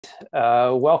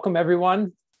Welcome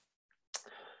everyone.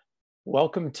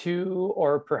 Welcome to,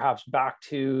 or perhaps back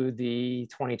to, the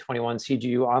 2021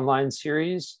 CGU online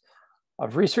series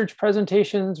of research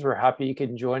presentations. We're happy you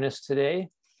can join us today.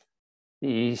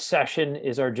 The session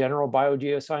is our general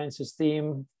biogeosciences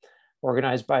theme,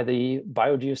 organized by the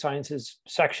Biogeosciences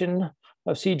section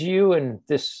of CGU, and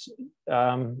this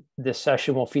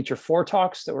session will feature 4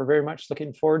 talks that we're very much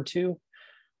looking forward to.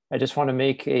 I just want to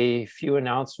make a few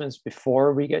announcements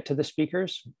before we get to the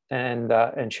speakers and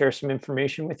share some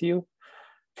information with you.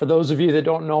 For those of you that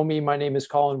don't know me, my name is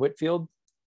Colin Whitfield.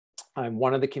 I'm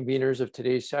one of the conveners of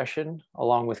today's session,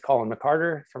 along with Colin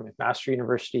McCarter from McMaster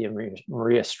University and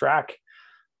Maria Strack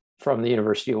from the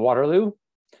University of Waterloo.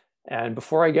 And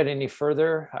before I get any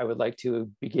further, I would like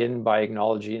to begin by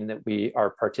acknowledging that we are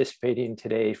participating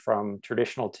today from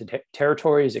traditional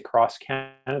territories across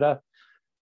Canada.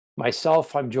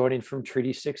 Myself, I'm joining from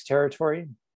Treaty 6 territory.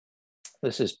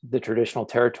 This is the traditional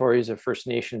territories of First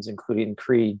Nations, including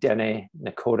Cree, Dene,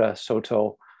 Nakota,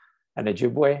 Saulteaux, and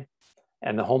Ojibwe,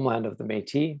 and the homeland of the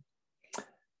Métis.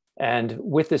 And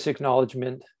with this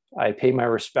acknowledgement, I pay my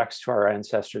respects to our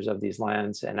ancestors of these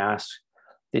lands and ask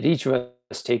that each of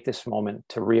us take this moment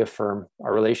to reaffirm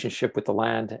our relationship with the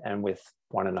land and with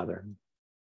one another.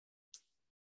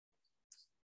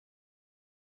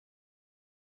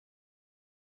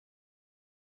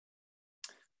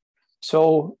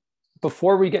 So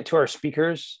before we get to our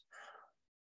speakers,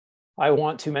 I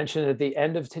want to mention that at the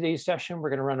end of today's session, we're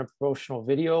going to run a promotional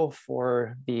video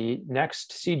for the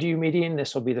next CGU meeting.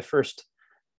 This will be the first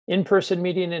in-person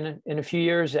meeting in a few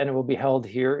years, and it will be held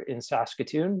here in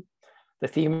Saskatoon. The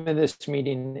theme of this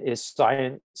meeting is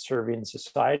Science Serving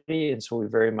Society, and so we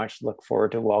very much look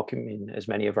forward to welcoming as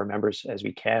many of our members as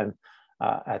we can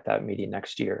at that meeting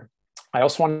next year. I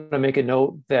also want to make a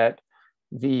note that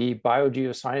the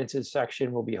Biogeosciences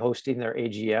section will be hosting their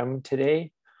AGM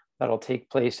today. That'll take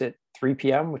place at 3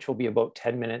 p.m., which will be about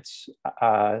 10 minutes,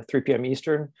 3 p.m.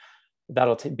 Eastern.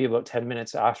 That'll be about 10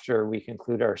 minutes after we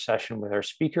conclude our session with our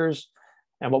speakers.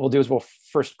 And what we'll do is we'll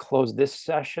first close this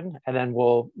session, and then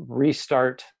we'll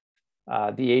restart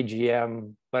the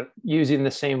AGM, but using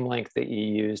the same link that you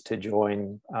used to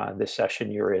join this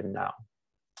session you're in now.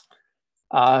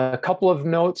 A couple of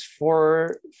notes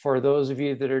for those of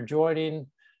you that are joining.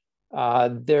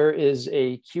 There is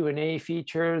a Q&A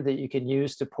feature that you can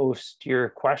use to post your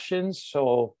questions.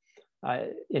 So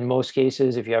in most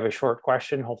cases, if you have a short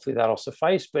question, hopefully that'll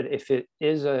suffice. But if it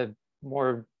is a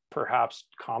more perhaps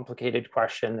complicated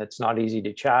question that's not easy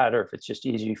to chat, or if it's just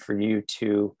easy for you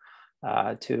to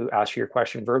ask your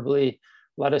question verbally,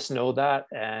 let us know that,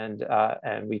 and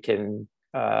we can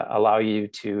allow you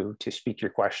to speak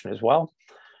your question as well.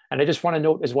 And I just want to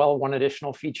note as well, one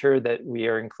additional feature that we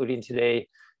are including today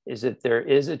is that there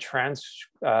is a closed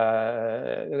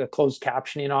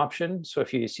captioning option. So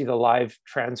if you see the live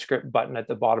transcript button at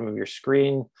the bottom of your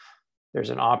screen,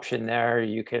 there's an option there.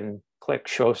 You can click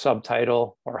show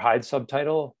subtitle or hide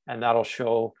subtitle, and that'll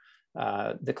show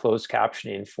the closed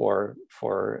captioning for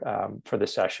the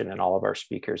session and all of our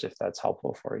speakers, if that's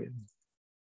helpful for you.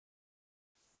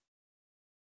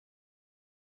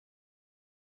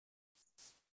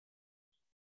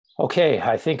 Okay,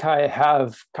 I think I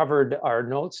have covered our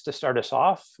notes to start us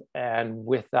off. And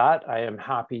with that, I am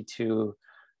happy to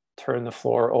turn the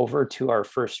floor over to our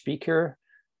first speaker,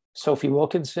 Sophie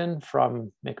Wilkinson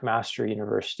from McMaster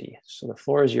University. So the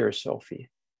floor is yours, Sophie.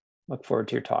 Look forward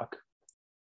to your talk.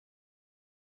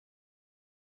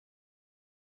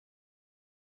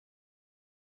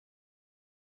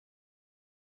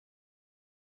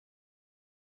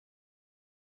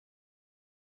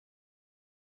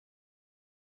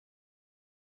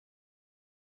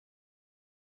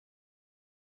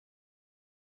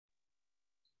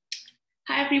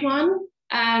 Hi, everyone.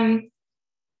 I'm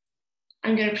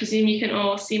going to presume you can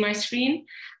all see my screen.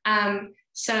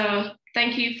 So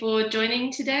thank you for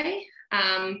joining today.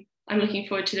 I'm looking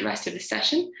forward to the rest of the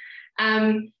session.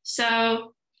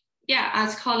 So yeah,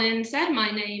 as Colin said,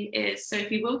 my name is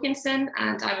Sophie Wilkinson,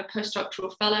 and I'm a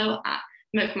postdoctoral fellow at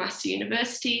McMaster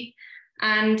University.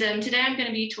 And today I'm going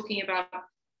to be talking about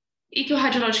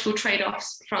eco-hydrological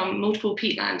trade-offs from multiple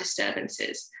peatland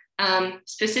disturbances,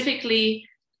 specifically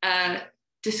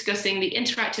discussing the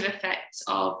interactive effects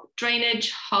of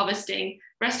drainage, harvesting,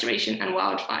 restoration, and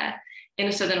wildfire in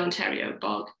a Southern Ontario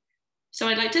bog. So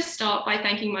I'd like to start by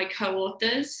thanking my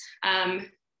co-authors,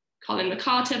 Colin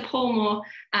McCarter, Paul Moore,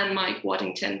 and Mike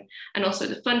Waddington, and also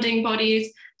the funding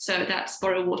bodies. So that's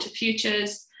Borrow Water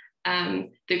Futures,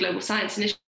 the Global Science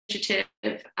Initiative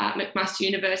at McMaster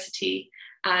University,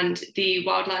 and the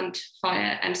Wildland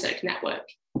Fire MCIRC Network.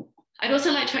 I'd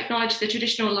also like to acknowledge the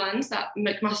traditional lands that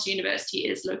McMaster University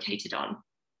is located on,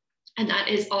 and that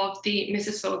is of the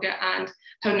Mississauga and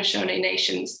Haudenosaunee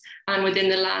nations, and within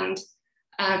the land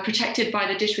protected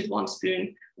by the Dish with One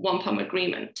Spoon Wampum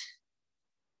Agreement.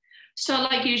 So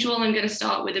like usual, I'm going to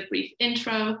start with a brief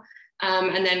intro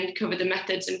and then cover the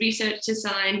methods and research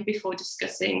design before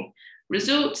discussing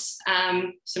results,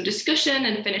 some discussion,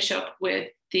 and finish up with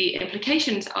the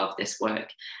implications of this work.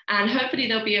 And hopefully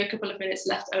there'll be a couple of minutes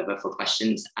left over for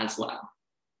questions as well.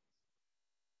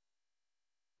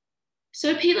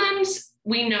 So peatlands,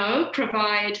 we know,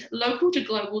 provide local to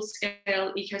global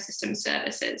scale ecosystem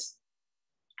services,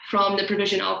 from the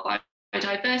provision of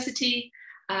biodiversity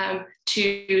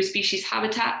to species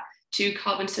habitat, to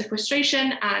carbon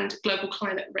sequestration and global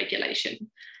climate regulation.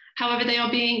 However, they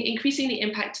are being increasingly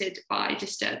impacted by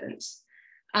disturbance,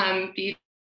 be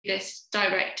this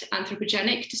direct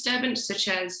anthropogenic disturbance, such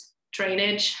as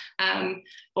drainage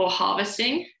or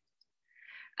harvesting,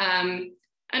 and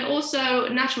also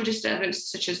natural disturbance,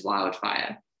 such as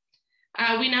wildfire.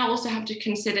 We now also have to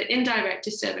consider indirect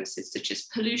disturbances, such as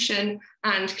pollution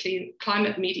and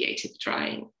climate-mediated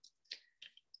drying.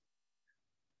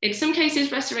 In some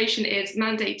cases, restoration is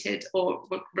mandated or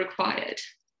required.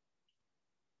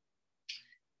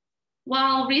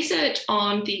 While research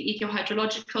on the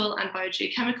ecohydrological and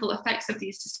biogeochemical effects of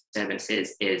these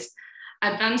disturbances is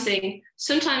advancing,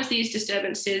 sometimes these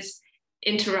disturbances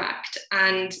interact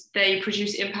and they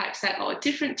produce impacts that are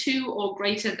different to or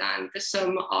greater than the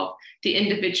sum of the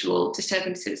individual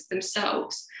disturbances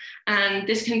themselves. And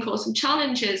this can cause some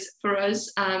challenges for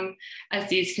us, as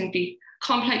these can be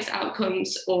complex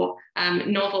outcomes or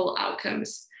novel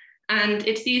outcomes. And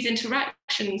it's these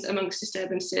interactions amongst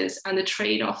disturbances and the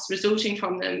trade-offs resulting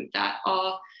from them that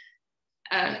are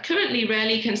currently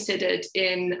rarely considered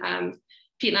in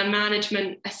peatland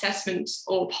management, assessments,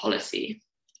 or policy.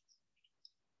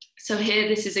 So here,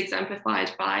 this is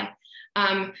exemplified by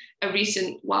a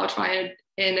recent wildfire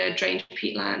in a drained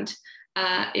peatland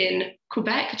in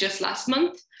Quebec just last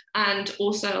month, and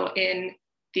also in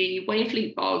the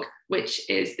Wainfleet Bog, which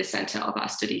is the center of our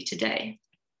study today.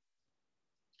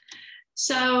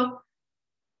 So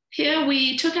here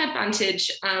we took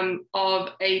advantage of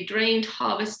a drained,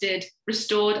 harvested,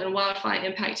 restored, and wildfire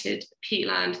impacted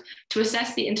peatland to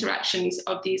assess the interactions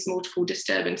of these multiple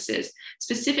disturbances,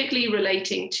 specifically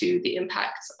relating to the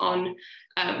impacts on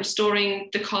restoring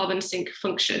the carbon sink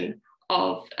function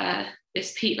of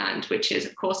this peatland, which is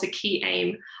of course a key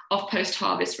aim of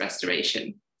post-harvest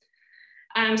restoration.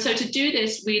 So to do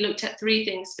this, we looked at three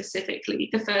things specifically.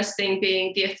 The first thing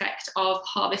being the effect of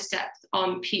harvest depth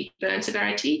on peat burn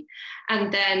severity,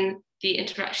 and then the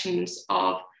interactions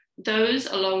of those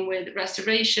along with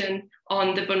restoration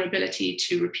on the vulnerability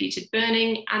to repeated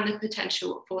burning and the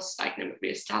potential for stagnant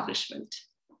re-establishment.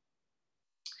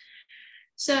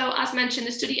 So as mentioned,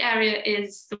 the study area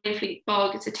is the Wainfleet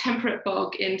Bog. It's a temperate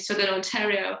bog in southern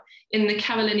Ontario in the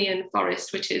Carolinian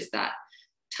Forest, which is that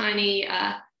tiny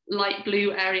light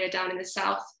blue area down in the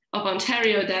south of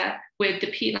Ontario there, with the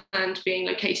peatland being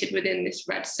located within this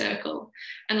red circle.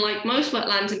 And like most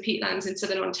wetlands and peatlands in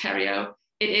southern Ontario,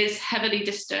 it is heavily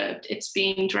disturbed. It's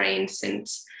been drained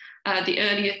since the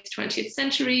early 20th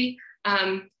century,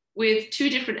 with two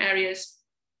different areas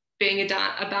being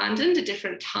abandoned at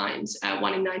different times,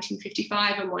 one in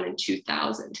 1955 and one in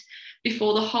 2000,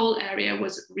 before the whole area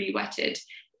was re-wetted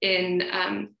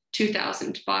in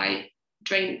 2000 by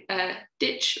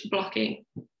ditch blocking.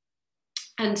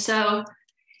 And so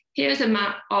here's a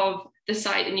map of the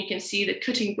site, and you can see the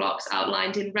cutting blocks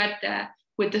outlined in red there,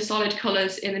 with the solid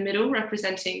colours in the middle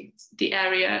representing the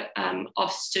area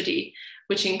of study,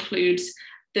 which includes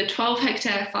the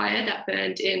 12-hectare fire that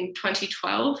burned in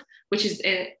 2012, which is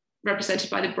represented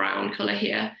by the brown colour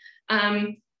here.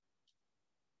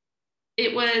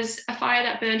 It was a fire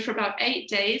that burned for about 8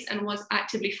 days and was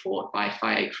actively fought by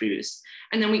fire crews.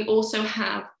 And then we also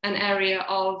have an area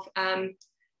of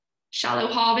shallow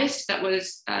harvest that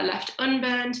was left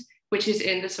unburned, which is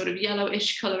in the sort of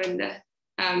yellowish color in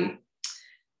the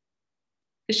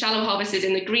shallow harvest is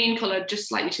in the green color, just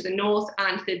slightly to the north,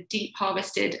 and the deep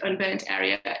harvested unburned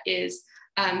area is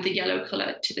the yellow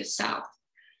color to the south.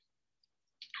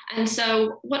 And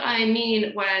so what I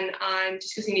mean when I'm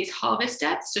discussing these harvest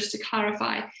depths, just to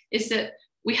clarify, is that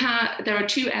there are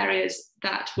two areas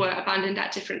that were abandoned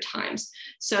at different times.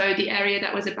 So the area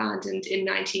that was abandoned in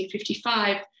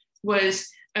 1955 was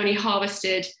only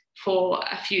harvested for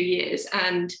a few years,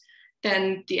 and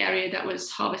then the area that was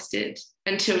harvested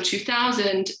until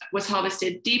 2000 was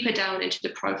harvested deeper down into the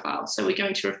profile. So we're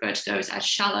going to refer to those as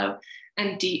shallow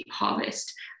and deep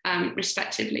harvest,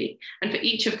 respectively. And for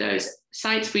each of those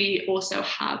sites, we also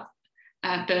have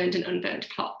burned and unburned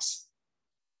plots.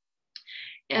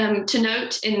 To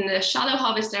note, in the shallow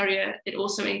harvest area, it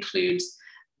also includes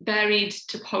varied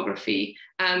topography,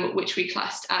 which we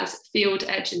classed as field,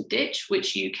 edge, and ditch,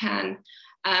 which you can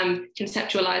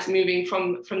conceptualize moving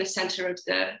from the center of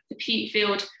the peat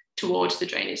field towards the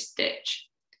drainage ditch.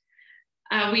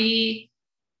 We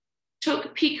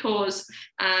took peat cores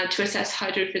to assess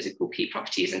hydrophysical peat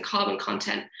properties and carbon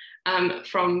content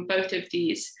from both of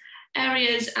these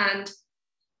areas, and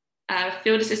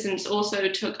field assistants also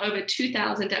took over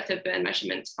 2,000 depth of burn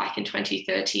measurements back in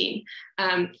 2013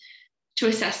 to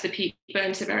assess the peat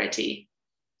burn severity.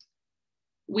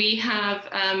 We have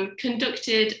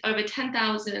conducted over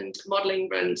 10,000 modeling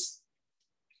runs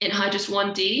in Hydrus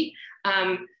 1D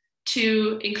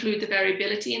to include the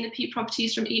variability in the peat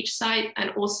properties from each site,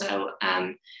 and also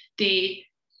the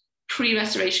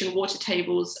pre-restoration water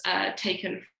tables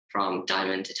taken from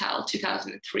Diamond et al.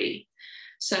 2003.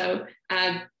 So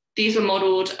these were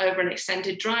modeled over an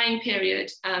extended drying period,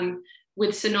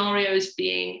 with scenarios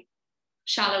being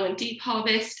shallow and deep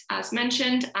harvest, as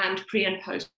mentioned, and pre and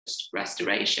post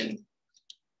restoration.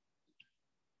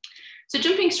 So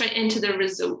jumping straight into the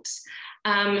results,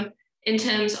 in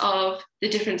terms of the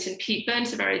difference in peat burn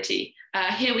severity,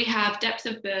 here we have depth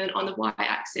of burn on the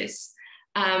y-axis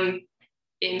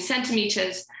in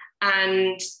centimeters,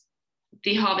 and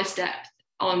the harvest depth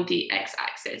on the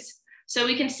x-axis. So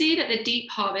we can see that the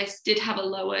deep harvest did have a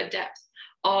lower depth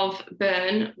of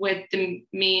burn, with the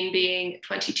mean being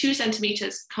 22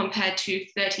 centimeters compared to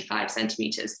 35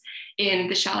 centimeters in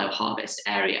the shallow harvest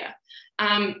area.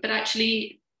 But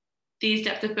actually, these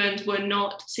depth of burns were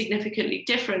not significantly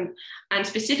different. And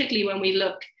specifically, when we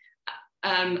look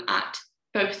at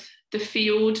both the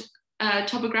field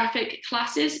topographic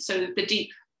classes, so the deep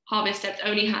harvest depth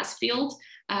only has field,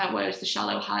 whereas the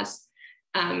shallow has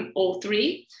all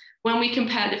three. When we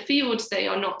compare the fields, they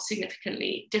are not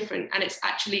significantly different, and it's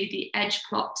actually the edge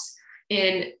plots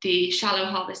in the shallow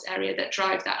harvest area that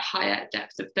drive that higher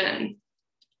depth of burn.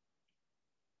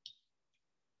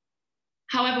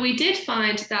 However, we did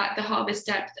find that the harvest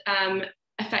depth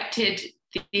affected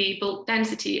the bulk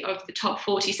density of the top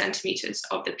 40 centimeters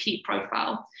of the peat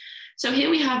profile. So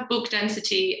here we have bulk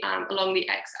density along the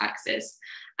x-axis,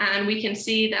 and we can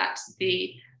see that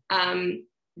the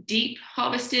deep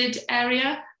harvested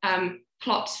area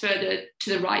plots further to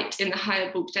the right in the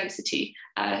higher bulk density,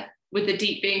 with the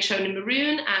deep being shown in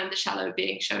maroon and the shallow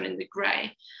being shown in the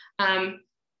grey. And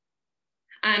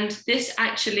this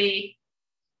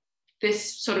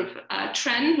sort of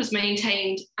trend was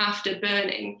maintained after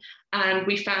burning, and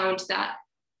we found that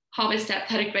harvest depth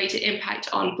had a greater impact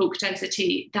on bulk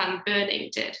density than burning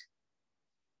did.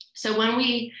 So when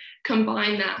we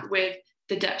combine that with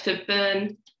the depth of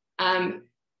burn,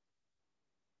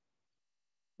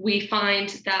 we find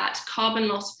that carbon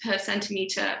loss per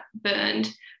centimetre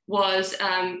burned was,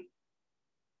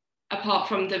 apart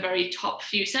from the very top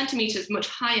few centimetres, much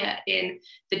higher in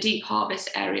the deep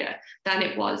harvest area than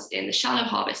it was in the shallow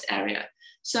harvest area.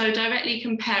 So directly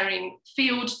comparing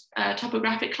field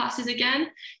topographic classes again,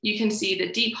 you can see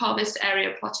the deep harvest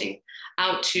area plotting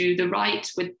out to the right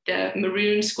with the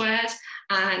maroon squares,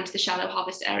 and the shallow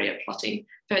harvest area plotting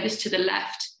furthest to the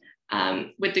left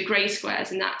with the grey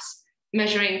squares, and that's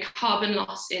measuring carbon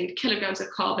loss in kilograms of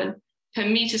carbon per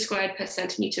metre squared per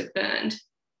centimetre burned.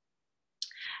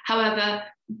 However,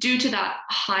 due to that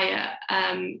higher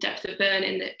depth of burn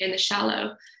in the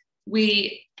shallow,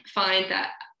 we find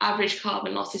that average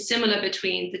carbon loss is similar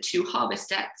between the two harvest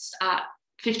depths at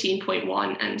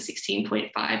 15.1 and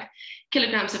 16.5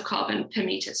 kilograms of carbon per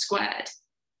metre squared.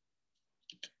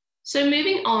 So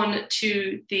moving on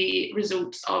to the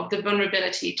results of the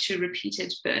vulnerability to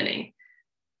repeated burning.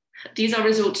 These are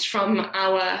results from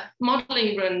our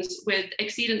modelling runs with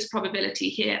exceedance probability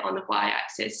here on the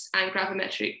y-axis and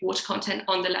gravimetric water content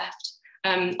on the left,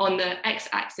 on the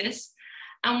x-axis.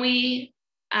 And we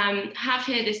have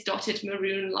here this dotted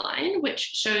maroon line, which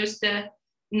shows the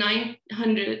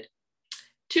 295%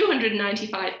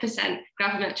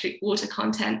 gravimetric water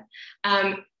content,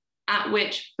 at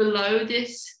which below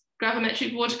this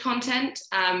gravimetric water content,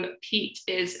 peat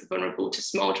is vulnerable to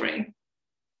smouldering.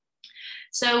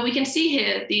 So we can see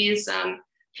here these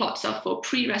plots are for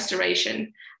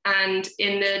pre-restoration, and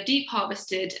in the deep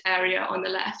harvested area on the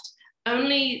left,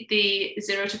 only the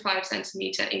 0 to 5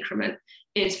 centimetre increment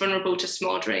is vulnerable to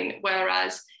smouldering,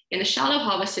 whereas in the shallow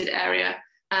harvested area,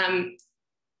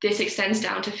 this extends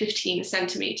down to 15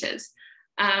 centimetres.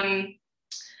 And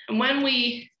when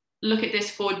we look at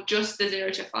this for just the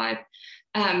 0 to 5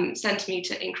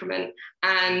 centimetre increment,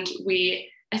 and we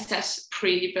assess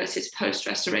pre versus post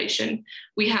restoration,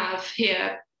 we have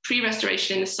here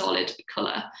pre-restoration in the solid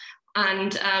color,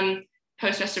 and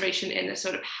post-restoration in the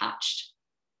sort of hatched.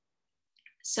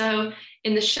 So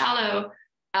in the shallow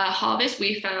harvest,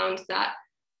 we found that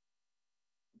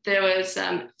there was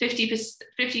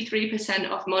 53%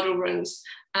 of model runs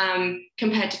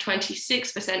compared to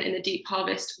 26% in the deep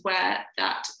harvest, where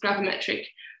that gravimetric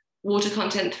water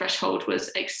content threshold was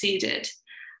exceeded.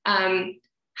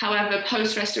 However,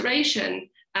 post-restoration,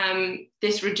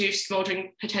 this reduced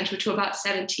smouldering potential to about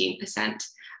 17%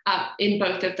 in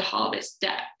both of the harvest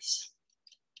depths.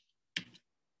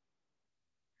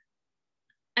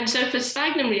 And so for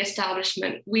sphagnum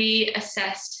reestablishment, we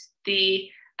assessed the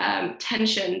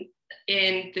tension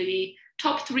in the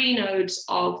top 3 nodes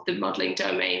of the modeling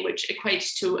domain, which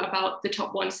equates to about the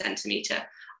top 1 centimeter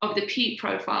of the peat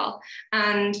profile.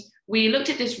 And we looked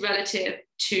at this relative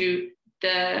to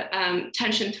the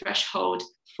tension threshold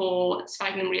for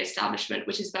sphagnum reestablishment,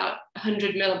 which is about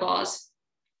 100 millibars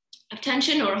of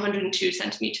tension or 102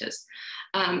 centimeters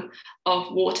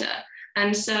of water.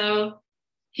 And so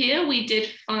here we did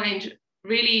find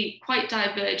really quite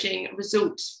diverging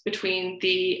results between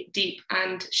the deep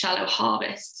and shallow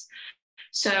harvests.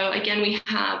 So again, we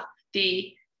have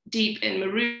the deep in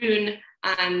maroon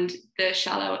and the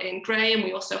shallow in gray, and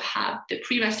we also have the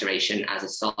pre-restoration as a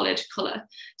solid color.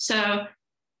 So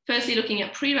firstly, looking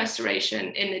at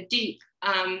pre-restoration in the deep,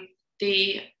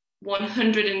 the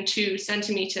 102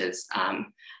 centimeters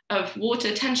of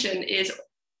water tension is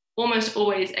almost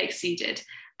always exceeded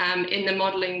in the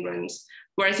modeling runs,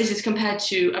 whereas this is compared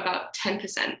to about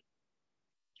 10%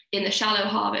 in the shallow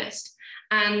harvest.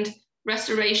 And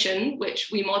restoration, which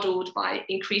we modeled by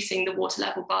increasing the water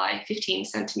level by 15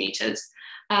 centimeters,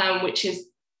 which is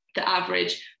the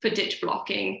average for ditch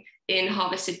blocking in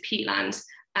harvested peatlands,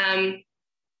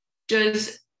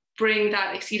 does bring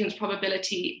that exceedance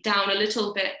probability down a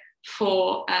little bit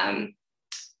for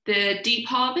the deep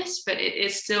harvest, but it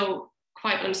is still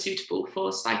quite unsuitable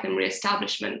for sphagnum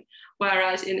reestablishment.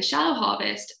 Whereas in the shallow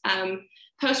harvest,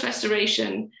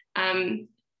 post-restoration,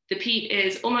 the peat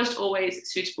is almost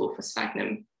always suitable for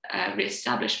sphagnum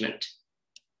reestablishment.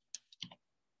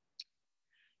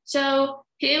 So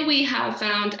here we have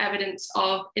found evidence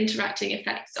of interacting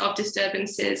effects of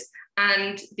disturbances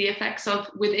and the effects of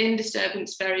within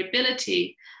disturbance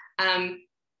variability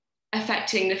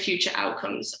affecting the future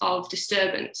outcomes of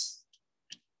disturbance.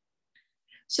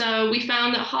 So we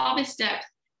found that harvest depth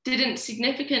didn't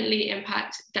significantly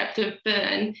impact depth of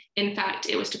burn. In fact,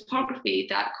 it was topography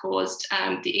that caused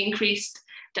the increased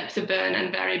depth of burn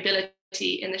and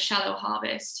variability in the shallow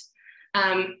harvest.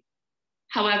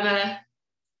 However,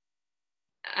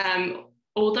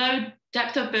 although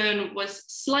depth of burn was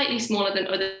slightly smaller than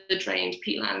other drained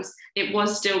peatlands, it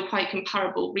was still quite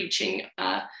comparable, reaching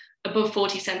above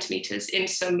 40 centimeters in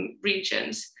some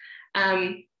regions.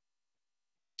 And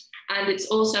it's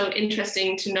also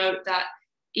interesting to note that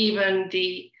even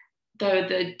though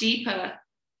the deeper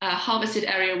harvested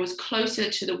area was closer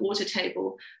to the water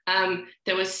table,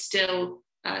 there was still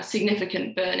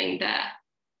significant burning there.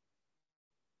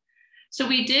 So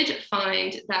we did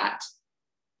find that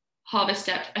harvest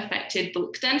depth affected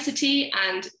bulk density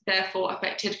and therefore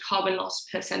affected carbon loss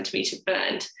per centimeter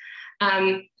burned.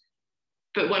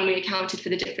 But when we accounted for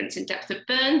the difference in depth of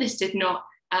burn, this did not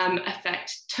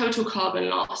affect total carbon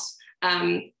loss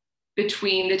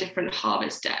between the different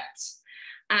harvest depths.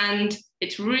 And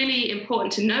it's really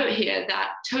important to note here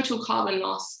that total carbon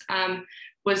loss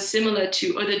was similar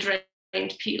to other drained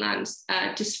peatlands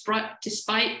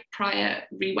despite prior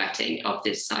re-wetting of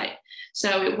this site.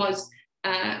 So it was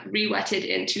re-wetted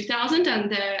in 2000,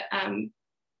 and there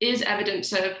is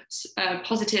evidence of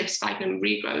positive sphagnum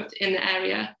regrowth in the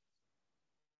area,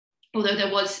 although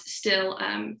there was still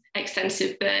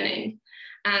extensive burning.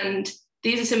 And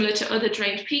these are similar to other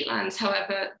drained peatlands.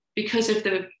 However, because of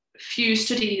the few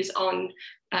studies on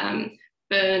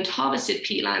burned harvested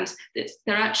peatlands,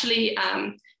 they're actually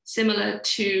similar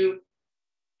to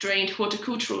drained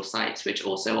horticultural sites, which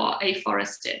also are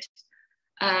afforested.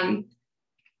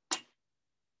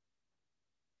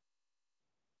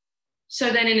 So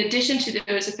then, in addition to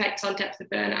those effects on depth of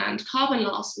burn and carbon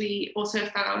loss, we also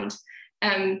found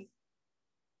that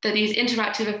these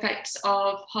interactive effects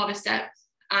of harvest depth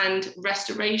and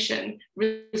restoration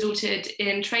resulted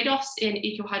in trade-offs in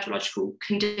ecohydrological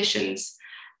conditions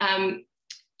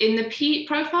in the peat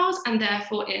profiles and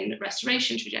therefore in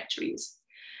restoration trajectories.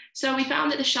 So we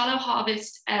found that the shallow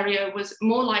harvest area was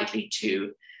more likely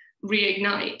to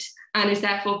reignite and is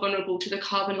therefore vulnerable to the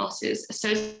carbon losses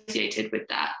associated with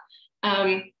that.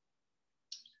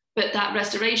 but that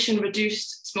restoration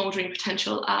reduced smoldering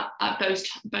potential at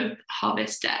both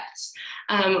harvest depths,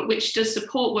 which does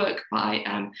support work by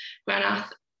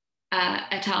Granath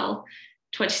et al.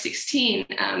 2016.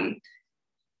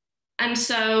 And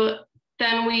so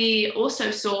then we also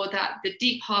saw that the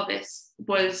deep harvest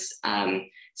was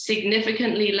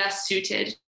significantly less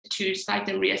suited to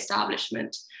sphagnum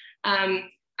re-establishment, and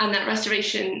that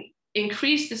restoration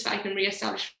increased the sphagnum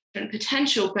re-establishment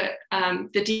potential, but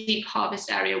the deep harvest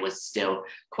area was still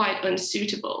quite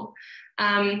unsuitable.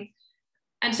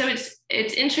 And so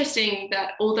it's interesting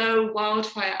that although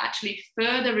wildfire actually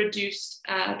further reduced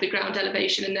the ground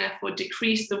elevation and therefore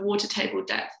decreased the water table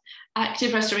depth,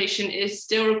 active restoration is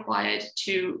still required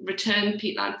to return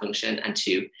peatland function and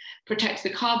to protect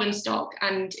the carbon stock.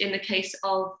 And in the case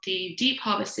of the deep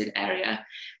harvested area,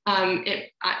 it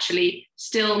actually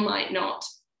still might not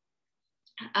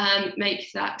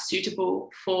make that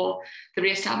suitable for the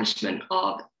re-establishment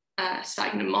of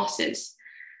sphagnum mosses.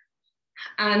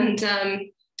 And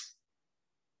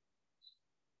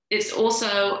it's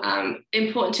also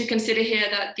important to consider here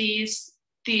that these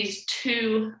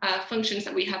two functions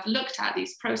that we have looked at,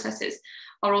 these processes,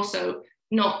 are also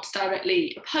not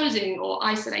directly opposing or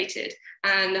isolated,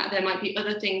 and that there might be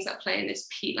other things at play in this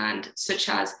peatland, such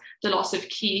as the loss of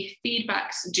key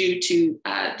feedbacks due to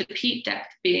the peat depth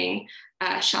being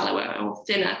shallower or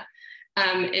thinner,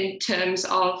 in terms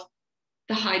of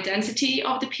the high density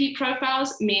of the peat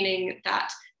profiles, meaning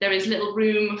that there is little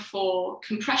room for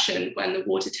compression when the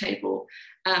water table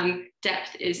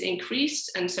depth is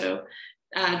increased. And so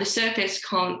the surface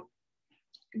can't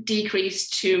decrease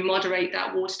to moderate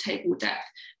that water table depth,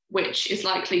 which is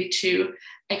likely to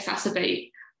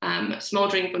exacerbate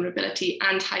smoldering vulnerability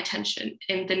and high tension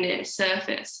in the near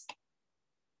surface.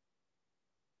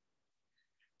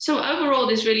 So overall,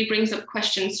 this really brings up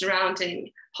questions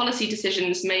surrounding policy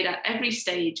decisions made at every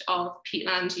stage of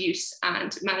peatland use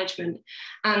and management,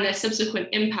 and their subsequent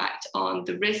impact on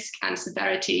the risk and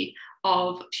severity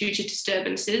of future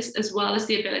disturbances, as well as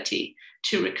the ability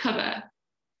to recover.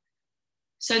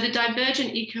 So the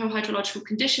divergent eco-hydrological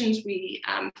conditions we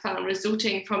found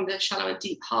resulting from the shallow and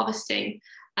deep harvesting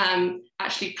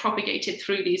actually propagated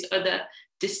through these other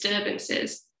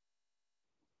disturbances.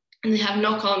 And they have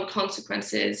knock-on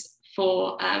consequences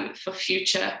for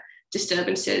future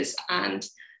disturbances and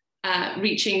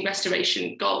reaching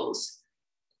restoration goals.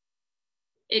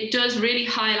 It does really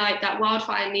highlight that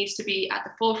wildfire needs to be at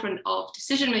the forefront of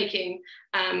decision-making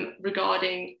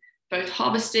regarding both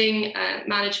harvesting,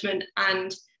 management,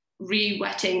 and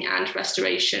re-wetting and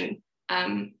restoration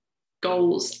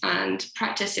goals and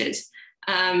practices.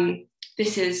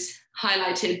 This is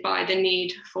highlighted by the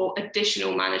need for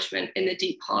additional management in the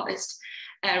deep harvest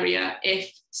area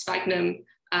if sphagnum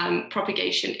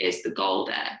propagation is the goal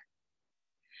there.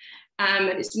 And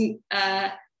it's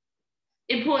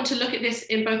important to look at this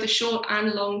in both the short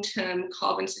and long-term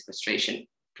carbon sequestration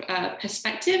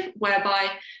perspective, whereby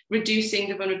reducing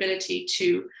the vulnerability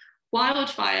to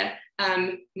wildfire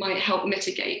might help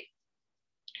mitigate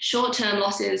short-term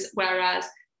losses, whereas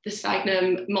the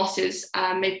sphagnum mosses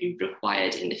may be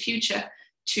required in the future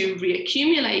to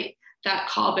reaccumulate that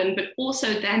carbon, but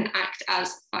also then act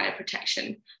as fire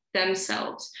protection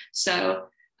themselves. So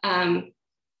the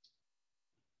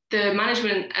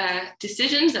management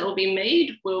decisions that will be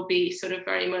made will be sort of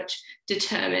very much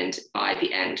determined by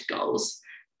the end goals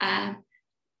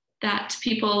that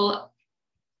people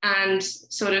and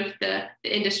sort of the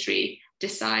industry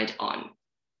decide on.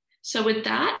 So with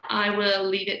that, I will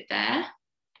leave it there.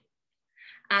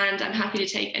 And I'm happy to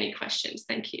take any questions.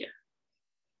 Thank you.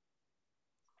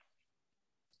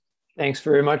 Thanks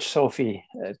very much, Sophie.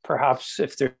 Perhaps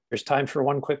if there's time for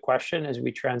one quick question as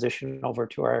we transition over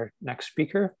to our next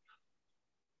speaker.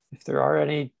 If there are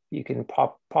any, you can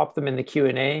pop them in the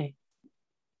Q&A.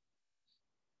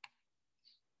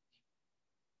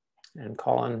 And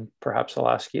Colin, perhaps I'll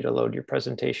ask you to load your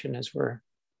presentation as we're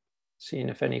seeing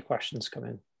if any questions come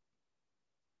in.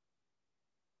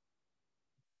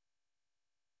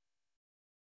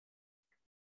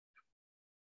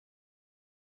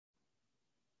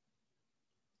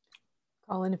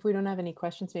 Colin, if we don't have any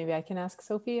questions, maybe I can ask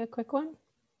Sophie a quick one.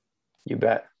 You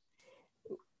bet.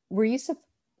 Were you,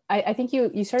 I think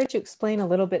you started to explain a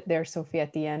little bit there, Sophie,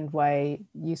 at the end, why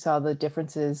you saw the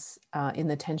differences in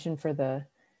the tension for the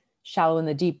shallow and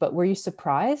the deep, but were you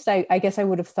surprised? I guess I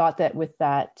would have thought that with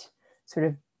that sort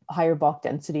of higher bulk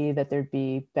density that there'd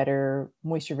be better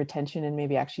moisture retention and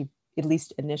maybe actually, at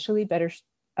least initially,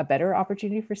 a better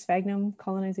opportunity for sphagnum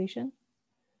colonization?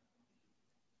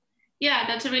 Yeah,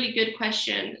 that's a really good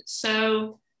question.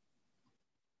 So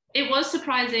it was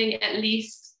surprising, at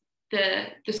least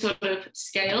the sort of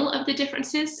scale of the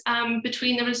differences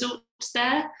between the results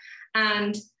there.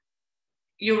 And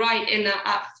you're right in that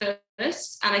at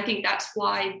first, and I think that's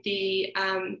why the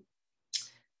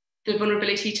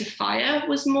vulnerability to fire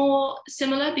was more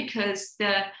similar, because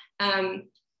the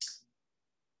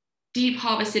deep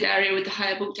harvested area with the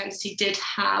higher bulk density did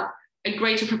have a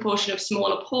greater proportion of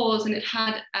smaller pores, and it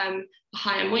had a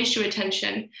higher moisture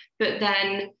retention. But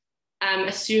then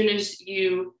as soon as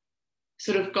you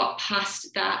sort of got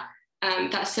past that,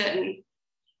 that certain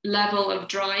level of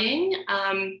drying,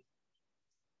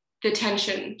 the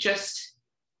tension just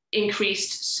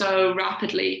increased so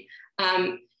rapidly,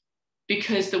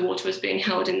 because the water was being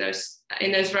held in those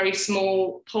very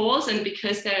small pores, and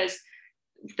because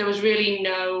there was really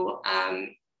no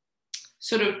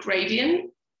sort of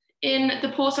gradient in the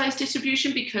pore size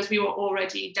distribution, because we were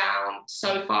already down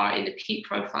so far in the peat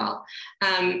profile,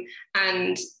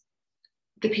 and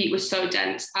the peat was so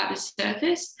dense at the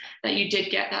surface that you did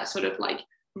get that sort of like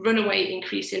runaway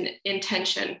increase in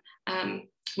tension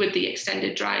with the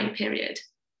extended drying period.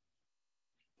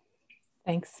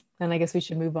 Thanks. And I guess we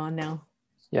should move on now.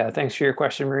 Yeah, thanks for your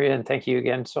question, Maria. And thank you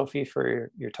again, Sophie,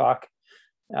 for your talk.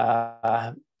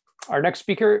 Our next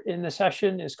speaker in the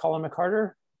session is Colin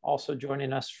McCarter, also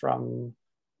joining us from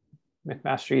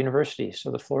McMaster University. So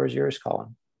the floor is yours,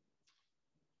 Colin.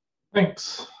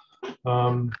 Thanks.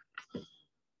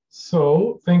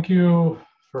 So thank you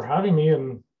for having me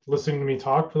and listening to me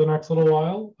talk for the next little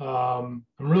while. I'm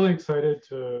really excited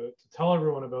to tell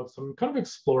everyone about some kind of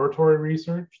exploratory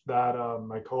research that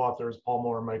my co-authors, Paul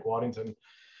Moore and Mike Waddington,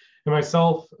 and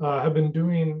myself have been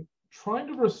doing, trying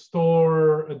to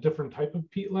restore a different type of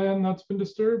peatland that's been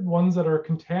disturbed, ones that are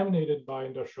contaminated by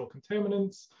industrial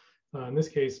contaminants, in this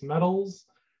case, metals,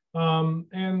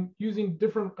 and using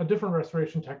a different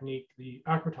restoration technique, the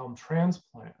acrotalm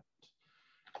transplant.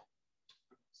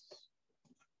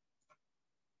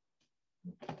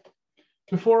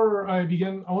 Before I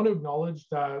begin, I want to acknowledge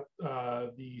that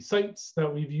the sites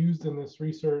that we've used in this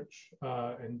research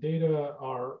and data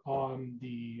are on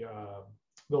the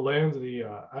lands of the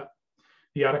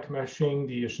Atacameshing,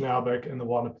 the Anishinaabe, and the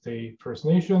Wahnapitae First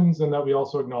Nations, and that we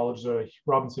also acknowledge the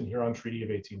Robinson-Huron Treaty of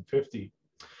 1850.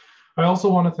 I also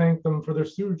want to thank them for their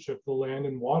stewardship of the land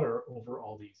and water over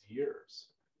all these years.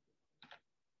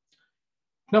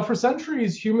 Now, for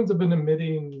centuries, humans have been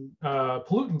emitting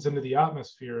pollutants into the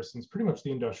atmosphere since pretty much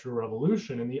the Industrial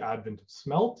Revolution and the advent of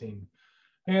smelting.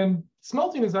 And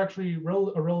smelting is actually a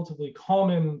relatively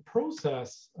common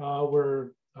process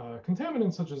where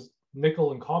contaminants such as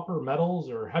nickel and copper metals,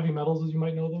 or heavy metals as you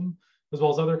might know them, as well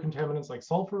as other contaminants like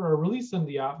sulfur, are released in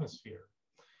the atmosphere.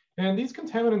 And these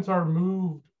contaminants are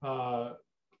moved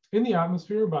in the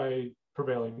atmosphere by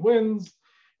prevailing winds,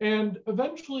 and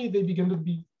eventually they begin to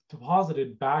be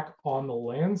deposited back on the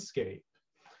landscape.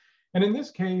 And in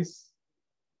this case,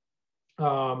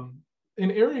 in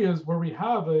areas where we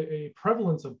have a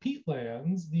prevalence of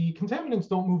peatlands, the contaminants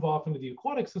don't move off into the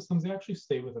aquatic systems, they actually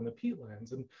stay within the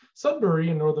peatlands. And Sudbury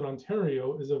in Northern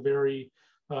Ontario is a very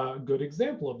good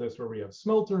example of this, where we have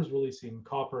smelters releasing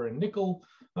copper and nickel,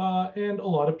 and a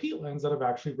lot of peatlands that have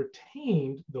actually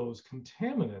retained those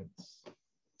contaminants.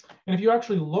 And if you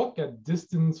actually look at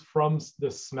distance from the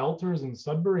smelters in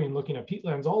Sudbury and looking at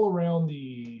peatlands all around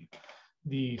the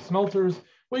smelters,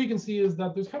 what you can see is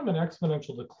that there's kind of an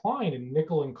exponential decline in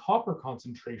nickel and copper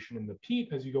concentration in the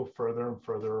peat as you go further and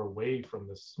further away from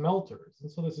the smelters.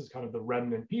 And so this is kind of the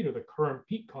remnant peat, or the current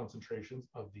peat concentrations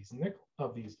of these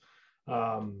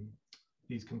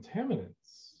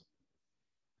contaminants.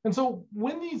 And so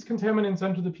when these contaminants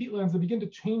enter the peatlands, they begin to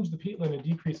change the peatland and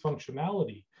decrease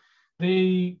functionality.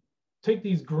 They take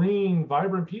these green,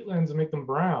 vibrant peatlands and make them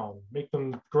brown, make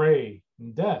them gray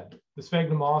and dead. The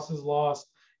sphagnum moss is lost,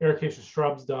 ericaceous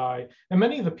shrubs die, and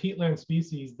many of the peatland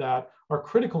species that are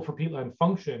critical for peatland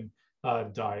function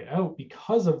die out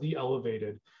because of the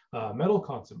elevated metal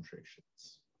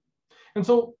concentrations. And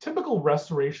so typical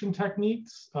restoration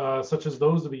techniques, such as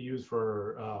those that we use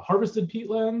for harvested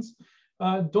peatlands,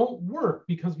 don't work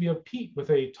because we have peat with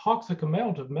a toxic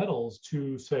amount of metals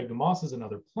to sphagnum mosses and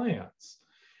other plants.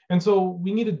 And so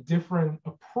we need a different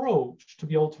approach to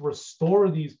be able to restore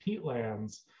these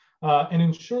peatlands and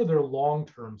ensure their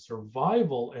long-term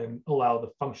survival and allow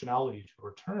the functionality to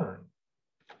return.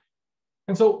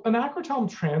 And so an acrotalm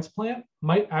transplant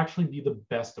might actually be the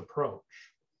best approach.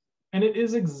 And it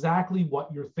is exactly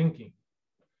what you're thinking.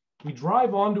 We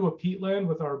drive onto a peatland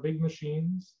with our big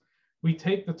machines. We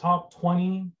take the top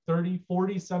 20, 30,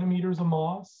 40 centimeters of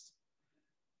moss,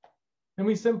 and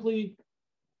we simply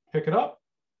pick it up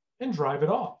and drive it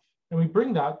off. And we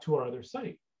bring that to our other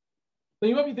site. Now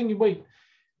you might be thinking, wait,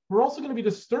 we're also going to be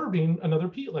disturbing another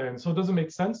peatland. So it doesn't make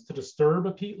sense to disturb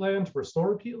a peatland to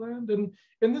restore a peatland. And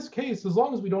in this case, as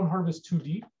long as we don't harvest too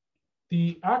deep,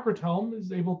 the acrotelm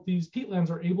is able, these peatlands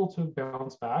are able to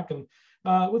bounce back and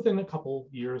within a couple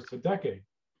years to decade,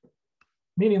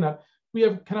 meaning that we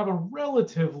can have a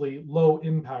relatively low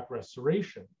impact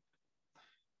restoration.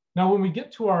 Now, when we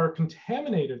get to our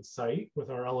contaminated site with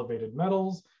our elevated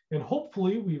metals, and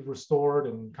hopefully we've restored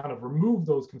and kind of removed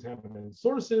those contaminated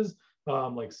sources,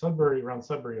 like Sudbury, around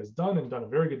Sudbury has done, and done a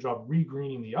very good job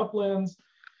regreening the uplands,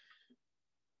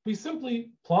 we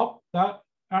simply plop that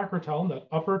acrotelm, that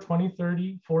upper 20,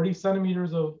 30, 40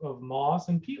 centimeters of moss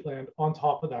and peatland on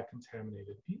top of that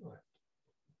contaminated peatland.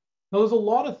 Now, there's a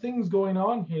lot of things going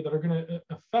on here that are going to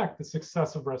affect the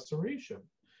success of restoration,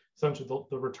 essentially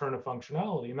the return of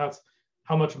functionality. And that's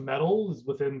how much metal is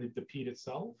within the peat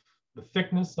itself, the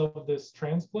thickness of this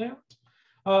transplant,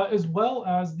 as well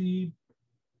as the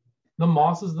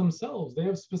mosses themselves. They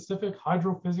have specific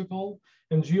hydrophysical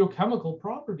and geochemical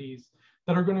properties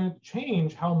that are going to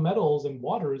change how metals and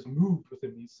water is moved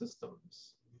within these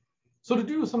systems. So to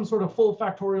do some sort of full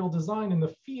factorial design in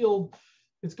the field,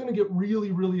 it's going to get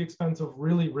really, really expensive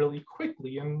really, really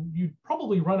quickly. And you'd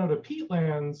probably run out of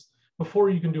peatlands before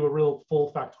you can do a real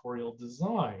full factorial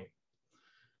design.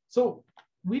 So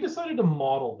we decided to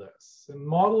model this and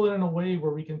model it in a way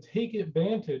where we can take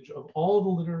advantage of all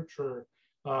the literature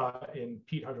in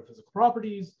peat hydrophysical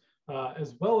properties,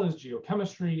 as well as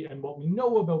geochemistry and what we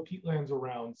know about peatlands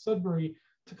around Sudbury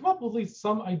to come up with at least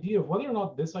some idea of whether or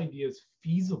not this idea is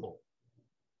feasible.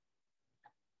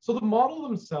 So the model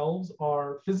themselves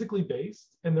are physically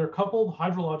based, and they're coupled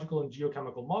hydrological and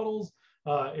geochemical models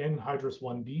in Hydrus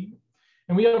 1D.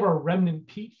 And we have our remnant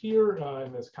peat here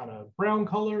in this kind of brown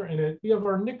color, and we have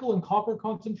our nickel and copper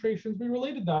concentrations. We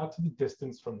related that to the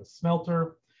distance from the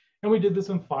smelter. And we did this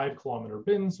in 5-kilometer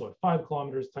bins, so at 5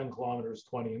 kilometers, 10 kilometers,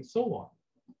 20, and so on.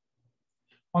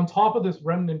 On top of this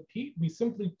remnant peat, we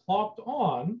simply plopped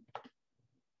on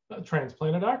a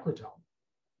transplanted acrotelm.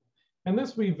 And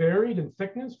this we varied in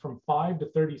thickness from 5 to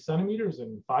 30 centimeters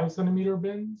in 5-centimeter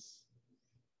bins.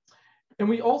 And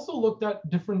we also looked at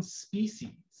different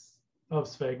species of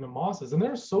sphagnum mosses and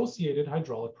their associated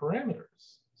hydraulic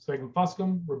parameters, sphagnum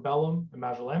fuscum, rubellum, and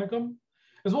magellanicum,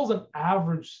 as well as an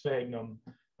average sphagnum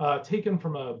taken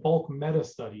from a bulk meta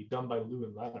study done by Liu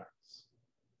and Lennox.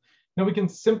 Now we can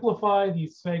simplify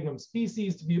these sphagnum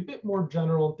species to be a bit more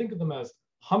general and think of them as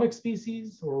hummock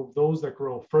species, or those that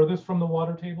grow furthest from the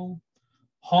water table,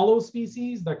 hollow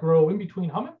species that grow in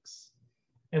between hummocks,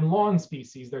 and lawn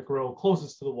species that grow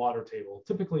closest to the water table,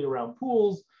 typically around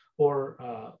pools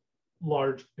or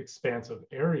large expansive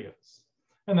areas.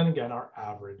 And then again, our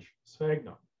average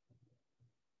sphagnum.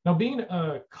 Now, being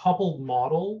a coupled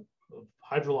model of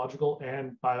hydrological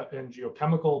and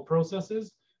geochemical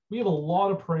processes, we have a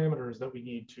lot of parameters that we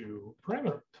need to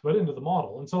put into the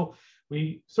model. And so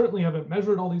we certainly haven't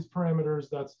measured all these parameters.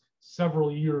 That's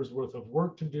several years worth of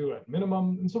work to do at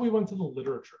minimum. And so we went to the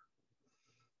literature.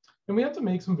 And we had to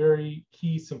make some very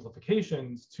key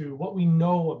simplifications to what we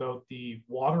know about the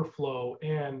water flow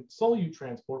and solute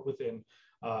transport within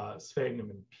sphagnum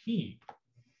and peat.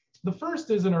 The first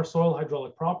is in our soil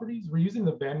hydraulic properties. We're using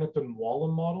the Van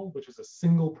Nuchten-Wallen model, which is a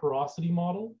single porosity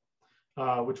model,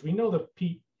 which we know that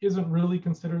peat isn't really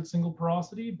considered single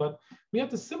porosity, but we have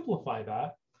to simplify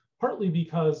that, partly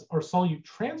because our solute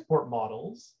transport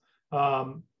models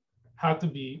had to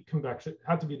be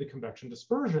the convection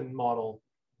dispersion model,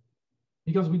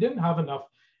 because we didn't have enough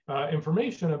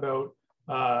information about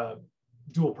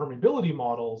dual permeability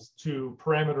models to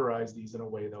parameterize these in a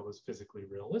way that was physically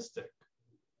realistic.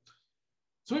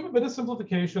 So we have a bit of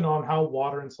simplification on how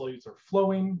water and solutes are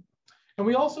flowing. And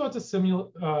we also had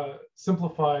to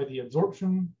simplify the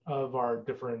absorption of our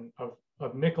different,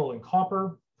 of nickel and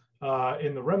copper.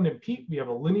 In the remnant peat, we have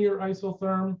a linear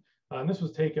isotherm. And this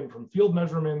was taken from field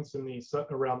measurements in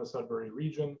around the Sudbury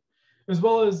region, as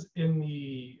well as in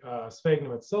the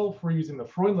sphagnum itself. We're using the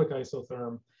Freundlich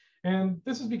isotherm. And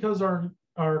this is because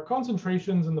our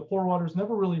concentrations in the pore waters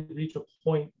never really reach a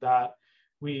point that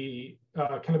we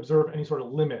can observe any sort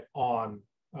of limit on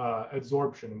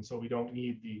adsorption. And so we don't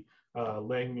need the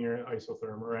Langmuir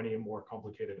isotherm or any more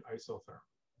complicated isotherm.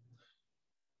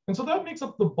 And so that makes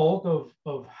up the bulk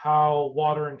of how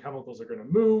water and chemicals are going to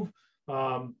move.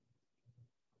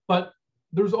 But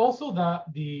there's also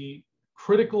the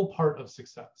critical part of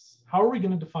success. How are we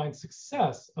going to define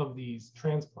success of these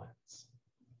transplants?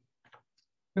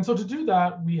 And so to do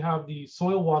that, we have the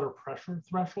soil water pressure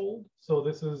threshold. So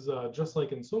this is just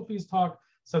like in Sophie's talk,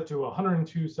 set to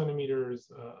 102 centimeters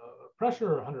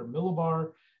pressure, or 100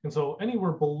 millibar. And so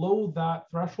anywhere below that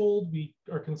threshold, we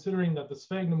are considering that the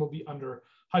sphagnum will be under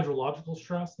hydrological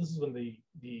stress. This is when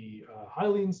the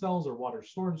hyaline cells or water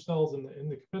storage cells in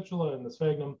the capitula and the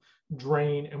sphagnum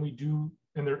drain,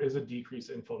 and there is a decrease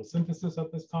in photosynthesis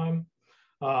at this time,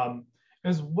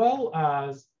 as well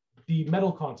as the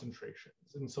metal concentrations.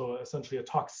 And so essentially a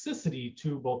toxicity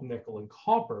to both nickel and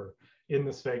copper in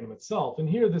the sphagnum itself. And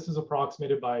here this is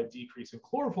approximated by a decrease in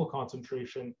chlorophyll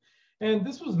concentration. And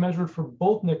this was measured for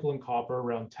both nickel and copper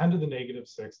around 10 to the negative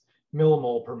 6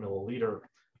 millimole per milliliter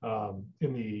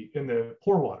in the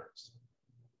pore waters.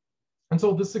 And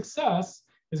so the success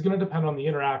is going to depend on the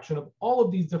interaction of all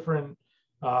of these different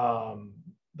the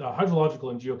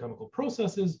hydrological and geochemical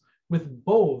processes with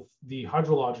both the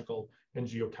hydrological and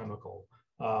geochemical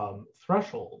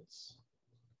thresholds.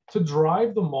 To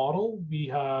drive the model, we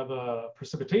have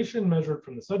precipitation measured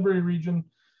from the Sudbury region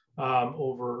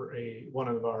over one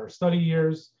of our study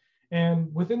years.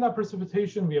 And within that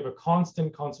precipitation, we have a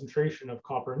constant concentration of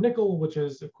copper and nickel, which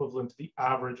is equivalent to the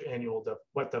average annual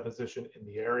wet deposition in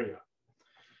the area.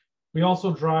 We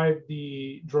also drove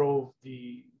the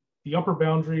upper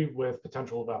boundary with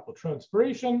potential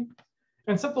evapotranspiration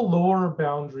and set the lower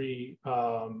boundary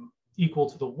equal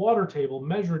to the water table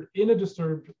measured in a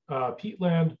disturbed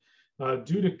peatland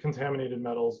due to contaminated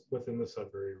metals within the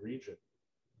Sudbury region.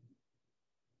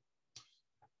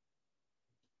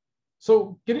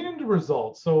 So getting into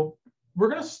results, so we're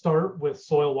going to start with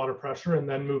soil water pressure and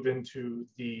then move into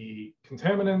the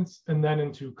contaminants and then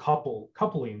into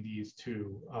coupling these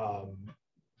two,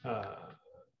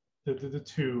 the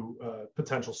two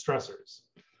potential stressors.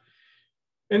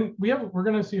 And we're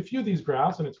going to see a few of these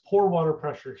graphs, and it's pore water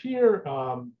pressure here,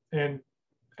 and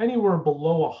anywhere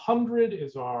below 100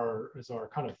 is our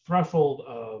kind of threshold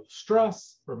of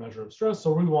stress or measure of stress.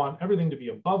 So we want everything to be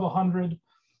above 100.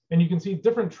 And you can see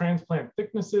different transplant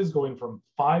thicknesses going from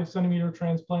 5 centimeter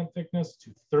transplant thickness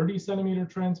to 30 centimeter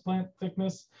transplant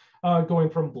thickness, going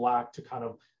from black to kind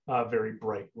of very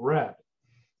bright red.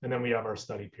 And then we have our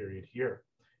study period here.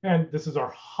 And this is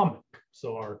our hummock.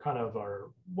 So our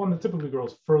one that typically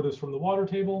grows furthest from the water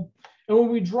table. And when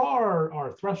we draw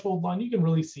our threshold line, you can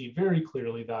really see very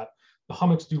clearly that the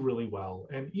hummocks do really well.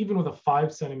 And even with a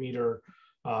 5 centimeter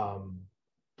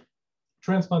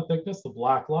transplant thickness, the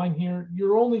black line here,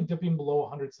 you're only dipping below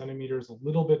 100 centimeters a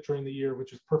little bit during the year,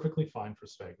 which is perfectly fine for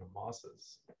sphagnum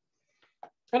mosses.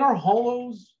 And our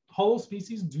hollow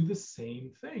species do the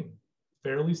same thing,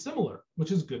 fairly similar,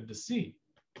 which is good to see.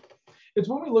 It's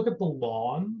when we look at the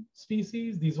lawn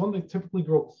species, these ones that typically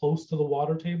grow close to the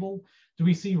water table, do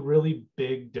we see really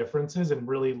big differences and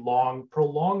really long,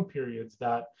 prolonged periods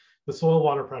that the soil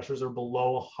water pressures are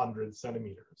below 100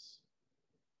 centimeters.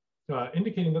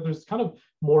 Indicating that there's kind of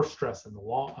more stress in the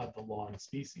lawn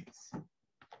species.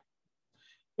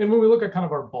 And when we look at kind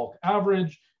of our bulk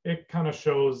average, it kind of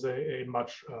shows a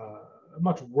much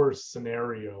worse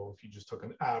scenario if you just took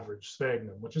an average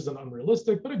sphagnum, which isn't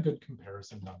unrealistic, but a good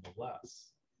comparison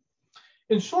nonetheless.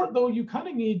 In short, though, you kind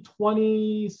of need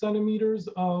 20 centimeters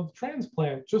of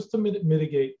transplant just to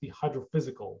mitigate the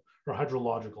hydrophysical or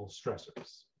hydrological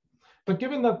stressors. But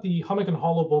given that the hummock and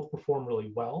hollow both perform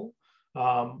really well,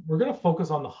 we're going to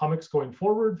focus on the hummocks going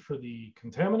forward for the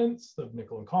contaminants of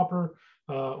nickel and copper,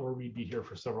 or we'd be here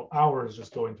for several hours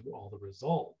just going through all the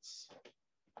results.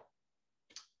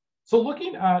 So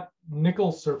looking at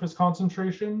nickel surface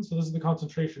concentration, so this is the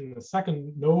concentration in the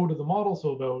second node of the model,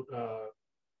 so about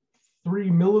 3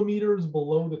 millimeters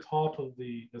below the top of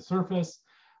the surface.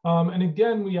 And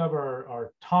again, we have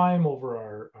our time over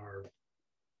our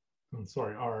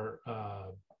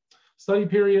study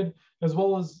period, as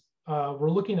well as we're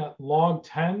looking at log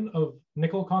 10 of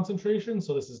nickel concentration.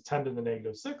 So this is 10 to the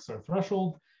negative 6, our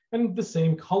threshold, and the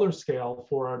same color scale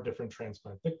for our different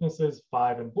transplant thicknesses,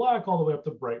 5 in black all the way up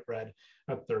to bright red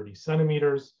at 30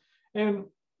 centimeters. And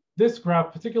this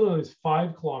graph particularly is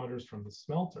 5 kilometers from the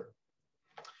smelter.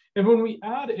 And when we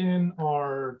add in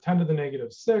our 10 to the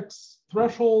negative 6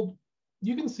 threshold,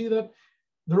 you can see that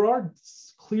there are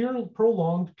clear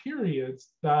prolonged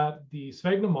periods that the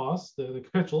sphagnum moss, the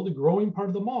capitule, the growing part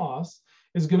of the moss,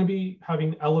 is going to be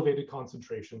having elevated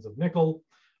concentrations of nickel,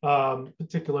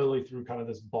 particularly through kind of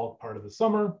this bulk part of the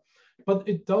summer. But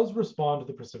it does respond to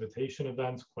the precipitation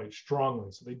events quite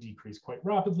strongly. So they decrease quite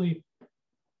rapidly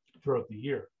throughout the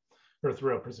year, or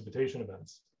throughout precipitation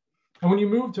events. And when you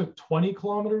move to 20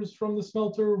 kilometers from the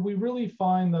smelter, we really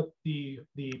find that the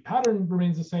pattern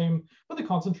remains the same, but the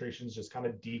concentrations just kind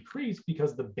of decrease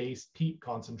because the base peat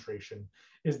concentration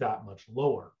is that much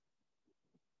lower.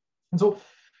 And so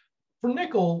for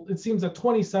nickel, it seems that a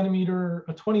 20 centimeter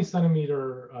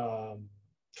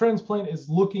transplant is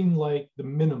looking like the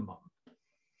minimum.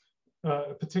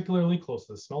 particularly close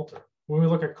to the smelter. When we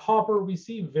look at copper, we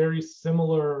see very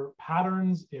similar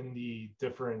patterns in the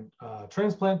different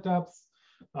transplant depths,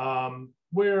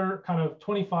 where kind of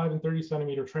 25 and 30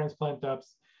 centimeter transplant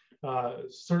depths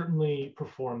certainly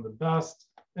perform the best.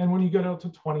 And when you get out to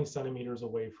 20 centimeters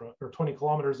away from, or 20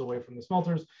 kilometers away from the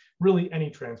smelters, really any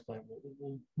transplant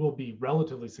will be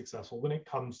relatively successful when it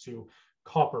comes to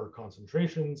copper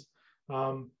concentrations.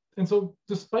 And so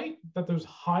despite that there's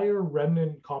higher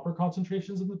remnant copper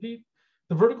concentrations in the peat,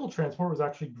 the vertical transport was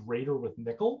actually greater with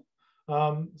nickel,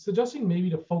 suggesting maybe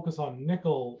to focus on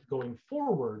nickel going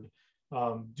forward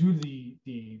due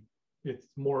to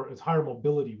its higher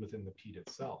mobility within the peat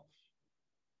itself.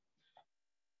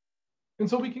 And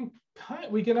so we can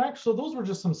actually, so those were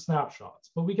just some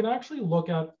snapshots, but we can actually look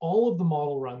at all of the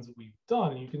model runs that we've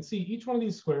done. And you can see each one of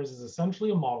these squares is essentially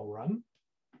a model run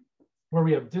where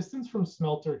we have distance from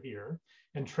smelter here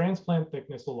and transplant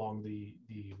thickness along the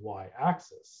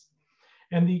y-axis.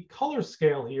 And the color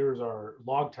scale here is our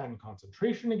log 10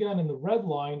 concentration again, and the red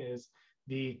line is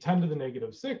the 10 to the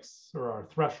negative 6, or our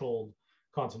threshold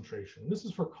concentration. This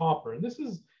is for copper, and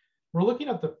we're looking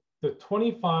at the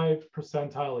 25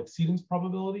 percentile exceedance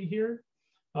probability here.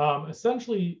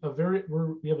 Essentially,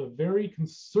 we have a very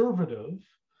conservative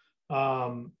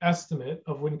estimate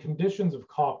of when conditions of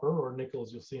copper or nickel,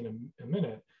 as you'll see in a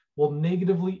minute, will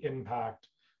negatively impact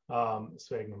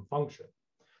sphagnum function.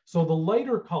 So the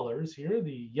lighter colors here,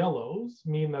 the yellows,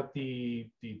 mean that the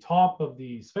top of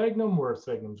the sphagnum, where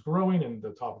sphagnum's growing, and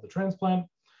the top of the transplant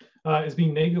is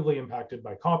being negatively impacted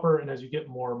by copper. And as you get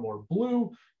more and more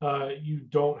blue, you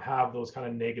don't have those kind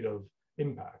of negative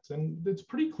impacts. And it's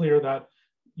pretty clear that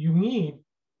you need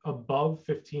above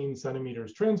 15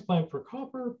 centimeters transplant for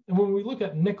copper. And when we look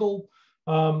at nickel,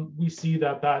 we see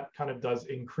that kind of does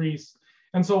increase.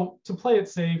 And so to play it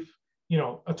safe,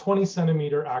 a 20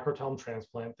 centimeter acrothelm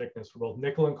transplant thickness for both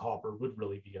nickel and copper would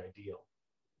really be ideal.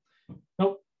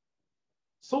 Now,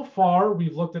 so far,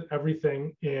 we've looked at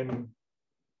everything in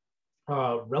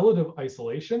relative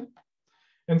isolation.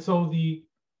 And so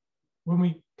when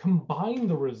we combine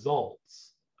the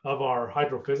results of our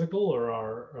hydrophysical or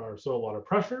our soil water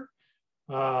pressure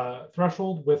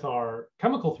threshold with our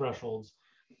chemical thresholds,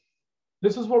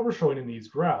 this is what we're showing in these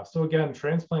graphs. So again,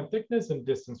 transplant thickness and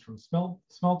distance from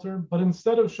smelter, but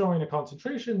instead of showing a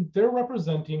concentration, they're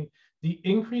representing the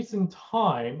increase in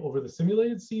time over the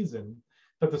simulated season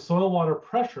that the soil water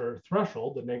pressure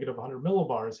threshold, the negative 100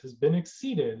 millibars, has been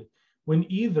exceeded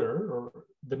when either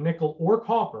the nickel or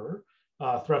copper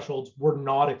thresholds were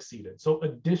not exceeded. So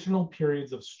additional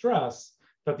periods of stress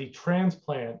that the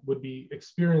transplant would be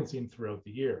experiencing throughout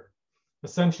the year.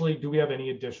 Essentially, do we have any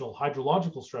additional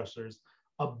hydrological stressors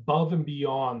above and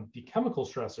beyond the chemical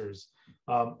stressors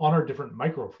on our different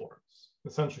microforms?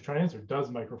 Essentially trying to answer,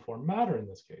 does microform matter in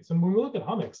this case? And when we look at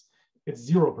hummocks, it's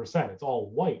 0%, it's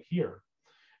all white here.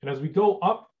 And as we go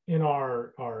up in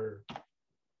our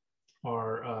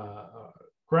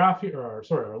graph here,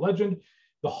 our legend,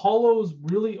 the hollows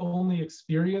really only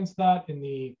experience that in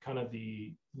the kind of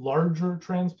the larger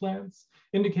transplants,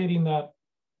 indicating that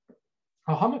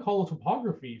a hummock hollow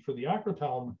topography for the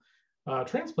acrothelm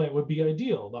transplant would be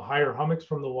ideal. The higher hummocks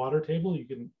from the water table,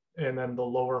 and then the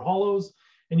lower hollows,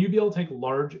 and you'd be able to take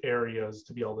large areas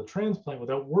to be able to transplant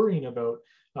without worrying about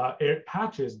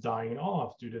patches dying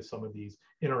off due to some of these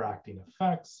interacting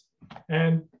effects.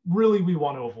 And really, we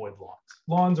want to avoid lawns.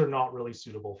 Lawns are not really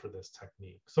suitable for this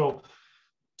technique. So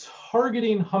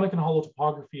targeting hummock and hollow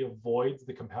topography avoids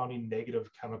the compounding negative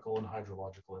chemical and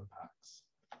hydrological impacts.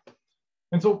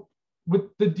 And so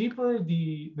with the deeper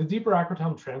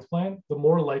acrothelm transplant, the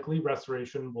more likely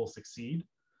restoration will succeed,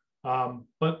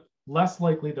 but less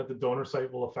likely that the donor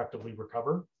site will effectively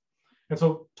recover. And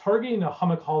so targeting a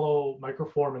hummock hollow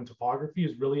microform and topography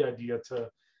is really ideal to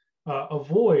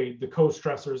avoid the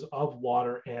co-stressors of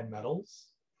water and metals.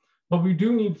 But we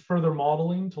do need further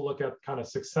modeling to look at kind of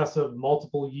successive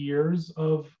multiple years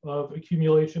of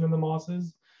accumulation in the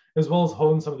mosses, as well as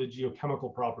hone some of the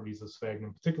geochemical properties of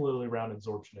sphagnum, particularly around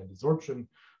adsorption and desorption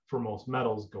for most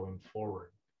metals going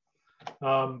forward.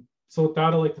 So with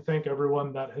that, I'd like to thank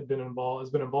everyone that has been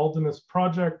involved in this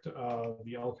project,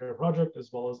 the LCARE project, as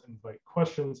well as invite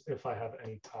questions if I have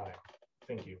any time.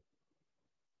 Thank you.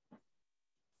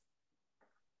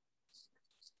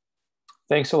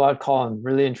 Thanks a lot, Colin.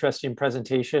 Really interesting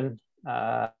presentation.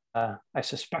 I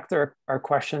suspect there are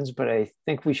questions, but I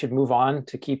think we should move on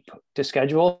to keep to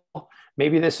schedule.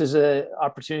 Maybe this is an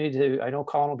opportunity to, I know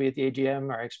Colin will be at the AGM,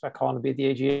 or I expect Colin to be at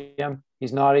the AGM.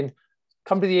 He's nodding.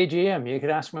 Come to the AGM. You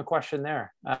can ask him a question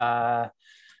there.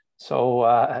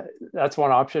 So that's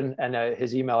one option. And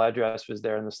his email address was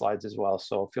there in the slides as well.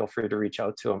 So feel free to reach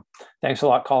out to him. Thanks a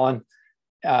lot, Colin.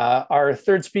 Our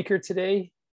third speaker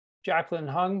today, Jacqueline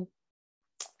Hung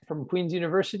from Queen's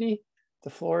University.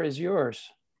 The floor is yours.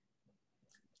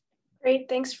 Great,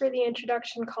 thanks for the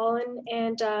introduction, Colin.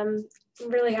 And I'm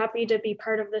really happy to be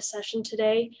part of this session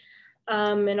today.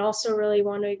 And also really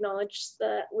want to acknowledge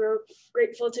that we're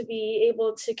grateful to be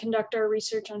able to conduct our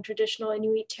research on traditional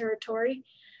Inuit territory.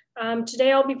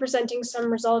 Today, I'll be presenting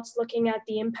some results looking at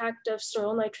the impact of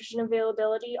soil nitrogen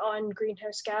availability on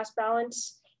greenhouse gas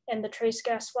balance and the trace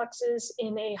gas fluxes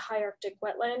in a high Arctic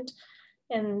wetland.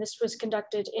 And this was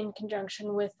conducted in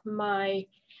conjunction with my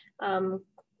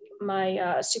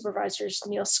supervisors,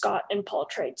 Neil Scott and Paul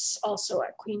Treitz, also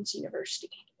at Queen's University.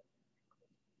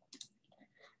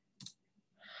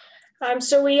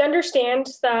 So we understand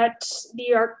that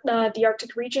the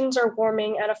Arctic regions are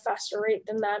warming at a faster rate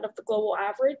than that of the global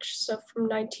average. So from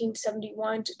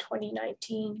 1971 to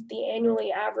 2019, the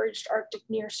annually averaged Arctic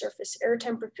near surface air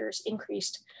temperatures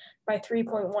increased by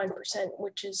 3.1%,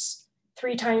 which is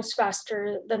 3 times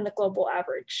faster than the global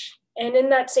average. And in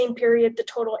that same period, the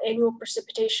total annual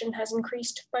precipitation has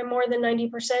increased by more than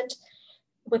 90%,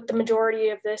 with the majority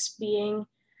of this being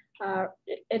an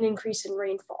increase in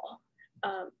rainfall.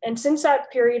 And since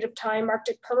that period of time,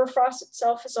 Arctic permafrost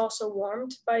itself has also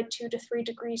warmed by 2 to 3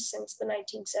 degrees since the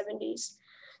 1970s.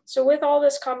 So with all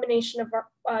this combination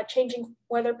of changing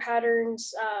weather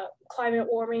patterns, climate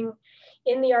warming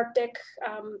in the Arctic,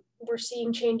 we're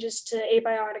seeing changes to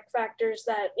abiotic factors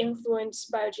that influence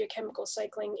biogeochemical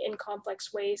cycling in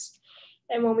complex ways.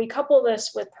 And when we couple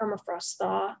this with permafrost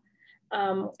thaw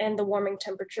and the warming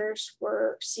temperatures,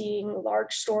 we're seeing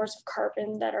large stores of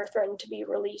carbon that are threatened to be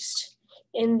released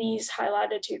in these high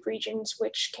latitude regions,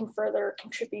 which can further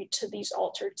contribute to these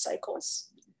altered cycles.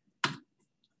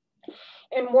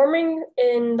 And warming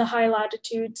in the high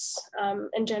latitudes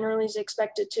and generally is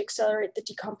expected to accelerate the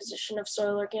decomposition of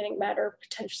soil organic matter,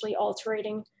 potentially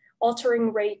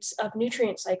altering rates of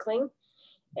nutrient cycling.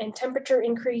 And temperature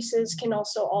increases can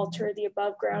also alter the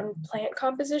above ground plant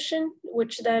composition,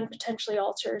 which then potentially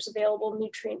alters available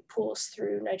nutrient pools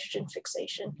through nitrogen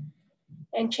fixation.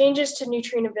 And changes to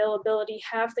nutrient availability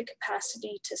have the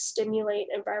capacity to stimulate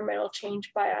environmental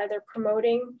change by either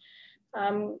promoting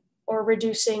or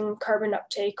reducing carbon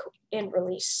uptake and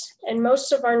release. And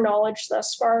most of our knowledge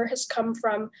thus far has come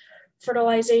from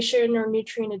fertilization or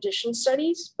nutrient addition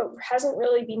studies, but hasn't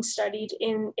really been studied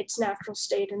in its natural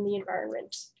state in the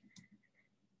environment.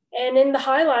 And in the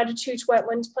high latitudes,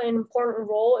 wetlands play an important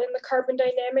role in the carbon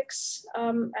dynamics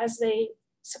as they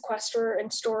sequester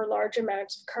and store large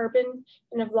amounts of carbon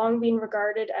and have long been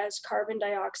regarded as carbon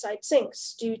dioxide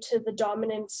sinks due to the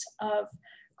dominance of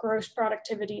gross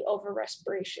productivity over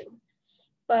respiration.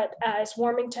 But as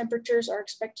warming temperatures are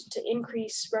expected to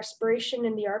increase respiration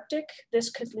in the Arctic,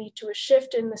 this could lead to a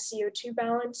shift in the CO2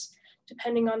 balance,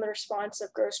 depending on the response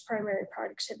of gross primary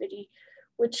productivity,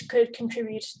 which could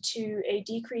contribute to a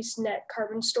decreased net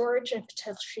carbon storage and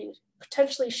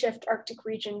potentially shift Arctic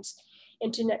regions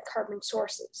into net carbon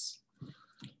sources.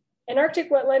 And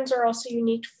Arctic wetlands are also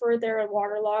unique for their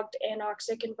waterlogged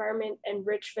anoxic environment and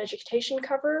rich vegetation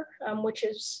cover, which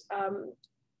is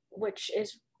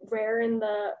rare in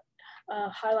the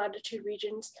high latitude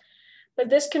regions.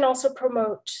 But this can also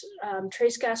promote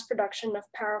trace gas production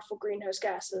of powerful greenhouse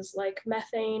gases like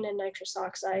methane and nitrous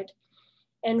oxide.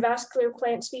 And vascular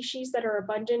plant species that are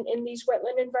abundant in these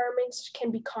wetland environments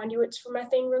can be conduits for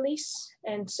methane release.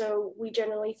 And so we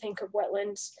generally think of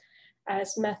wetlands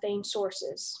as methane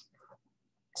sources.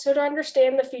 So to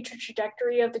understand the future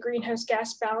trajectory of the greenhouse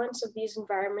gas balance of these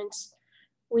environments,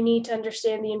 we need to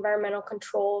understand the environmental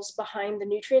controls behind the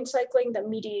nutrient cycling that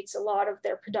mediates a lot of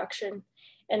their production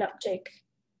and uptake.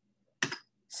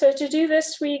 So to do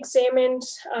this, we examined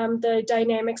the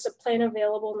dynamics of plant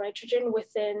available nitrogen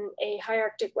within a high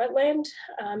Arctic wetland,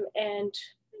 and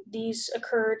these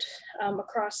occurred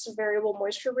across variable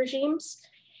moisture regimes.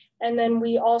 And then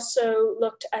we also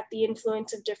looked at the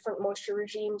influence of different moisture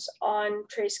regimes on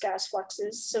trace gas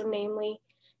fluxes, so namely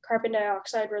carbon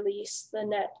dioxide release, the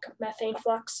net methane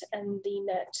flux, and the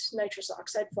net nitrous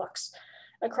oxide flux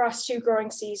across 2 growing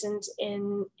seasons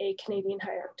in a Canadian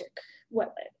high Arctic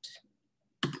wetland.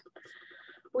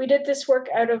 We did this work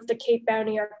out of the Cape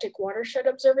Bounty Arctic Watershed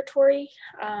Observatory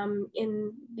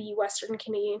in the Western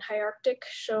Canadian High Arctic,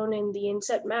 shown in the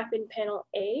inset map in panel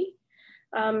A.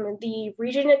 The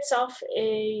region itself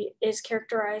is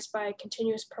characterized by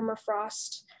continuous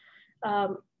permafrost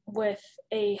with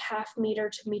a ½ meter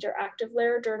to meter active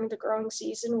layer during the growing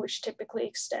season, which typically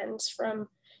extends from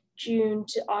June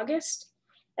to August.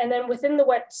 And then within the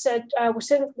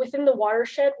within the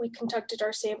watershed, we conducted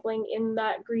our sampling in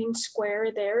that green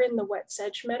square there in the wet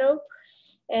sedge meadow.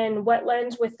 And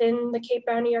wetlands within the Cape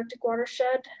Bounty Arctic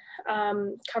watershed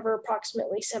cover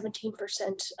approximately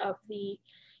 17% of the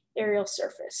aerial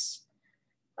surface.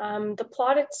 The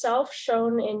plot itself,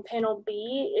 shown in panel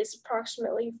B, is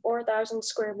approximately 4,000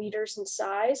 square meters in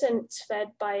size, and it's fed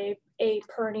by a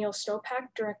perennial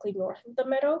snowpack directly north of the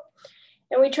meadow.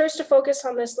 And we chose to focus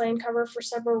on this land cover for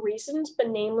several reasons, but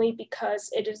namely because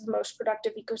it is the most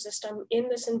productive ecosystem in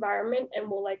this environment and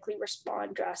will likely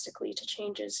respond drastically to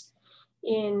changes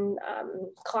in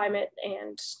climate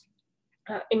and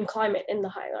in the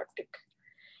high Arctic.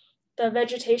 The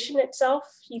vegetation itself,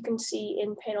 you can see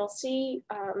in panel C,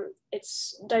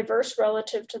 it's diverse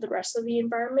relative to the rest of the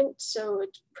environment. So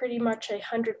it's pretty much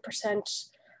 100%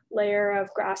 layer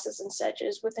of grasses and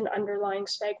sedges with an underlying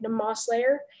sphagnum moss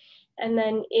layer. And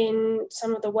then in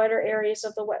some of the wetter areas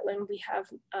of the wetland, we have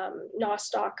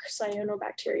nostoc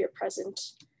cyanobacteria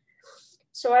present.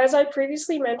 So as I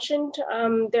previously mentioned,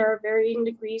 there are varying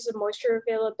degrees of moisture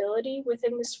availability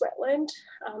within this wetland,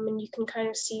 and you can kind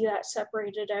of see that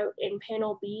separated out in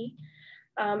panel B.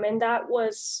 And that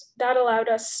allowed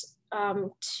us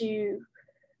to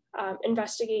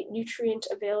investigate nutrient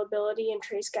availability and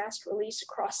trace gas release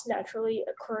across naturally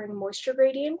occurring moisture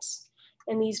gradients.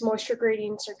 And these moisture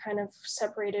gradients are kind of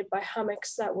separated by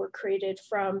hummocks that were created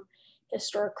from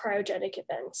historic cryogenic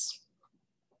events.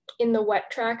 In the wet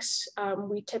tracks,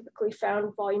 we typically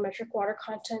found volumetric water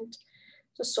content,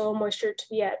 so soil moisture, to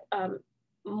be at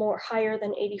higher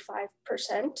than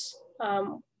 85%.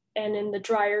 And in the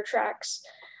drier tracks,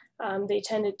 they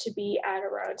tended to be at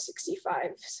around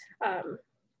 65%.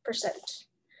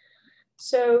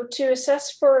 So to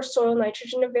assess for soil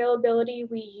nitrogen availability,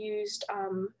 we used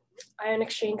ion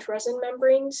exchange resin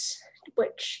membranes,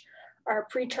 which are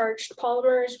pre-charged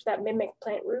polymers that mimic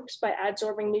plant roots by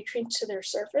adsorbing nutrients to their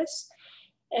surface.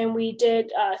 And we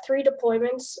did 3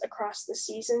 deployments across the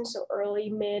season, so early,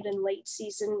 mid, and late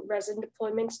season resin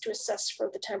deployments to assess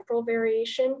for the temporal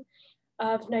variation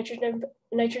of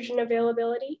nitrogen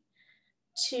availability.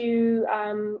 To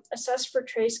assess for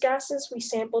trace gases, we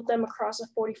sampled them across a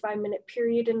 45-minute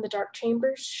period in the dark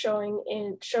chambers shown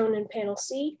in panel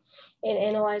C, and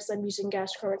analyzed them using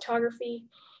gas chromatography.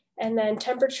 And then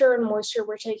temperature and moisture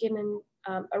were taken in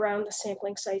around the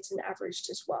sampling sites and averaged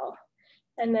as well.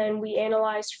 And then we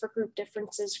analyzed for group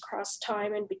differences across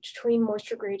time and between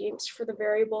moisture gradients for the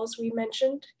variables we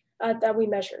mentioned, that we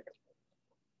measured.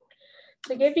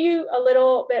 To give you a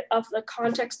little bit of the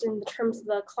context in terms of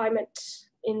the climate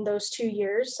in those 2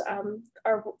 years,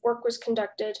 our work was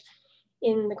conducted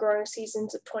in the growing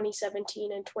seasons of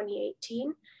 2017 and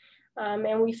 2018.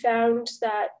 And we found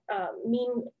that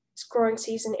mean growing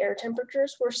season air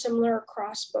temperatures were similar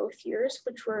across both years,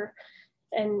 which were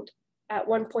at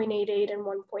 1.88 and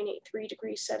 1.83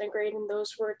 degrees centigrade, and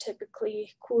those were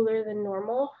typically cooler than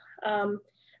normal.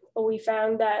 But we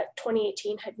found that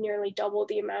 2018 had nearly double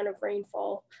the amount of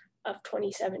rainfall of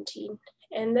 2017.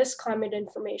 And this climate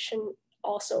information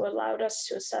also allowed us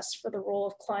to assess for the role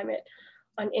of climate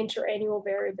on interannual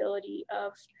variability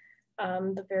of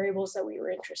the variables that we were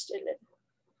interested in.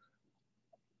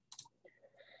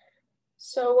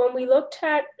 So when we looked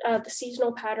at the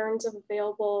seasonal patterns of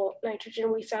available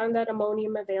nitrogen, we found that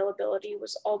ammonium availability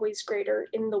was always greater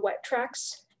in the wet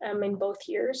tracks in both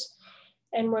years.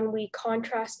 And when we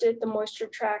contrasted the moisture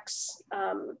tracks,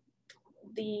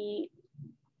 the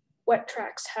wet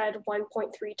tracks had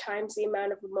 1.3 times the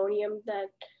amount of ammonium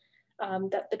that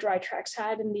the dry tracks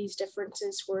had, and these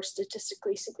differences were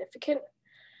statistically significant.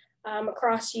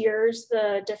 Across years,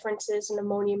 the differences in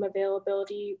ammonium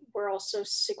availability were also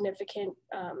significant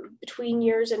between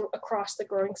years and across the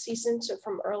growing season, so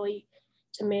from early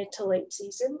to mid to late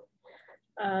season.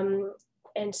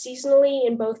 And seasonally,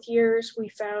 in both years, we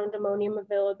found ammonium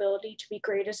availability to be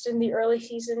greatest in the early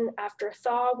season after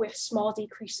thaw, with small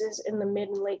decreases in the mid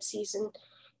and late season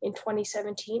in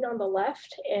 2017 on the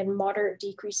left, and moderate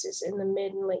decreases in the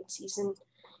mid and late season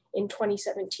in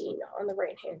 2017 on the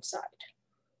right-hand side.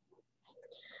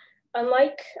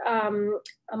 Unlike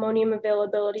ammonium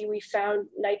availability, we found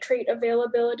nitrate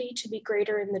availability to be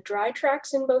greater in the dry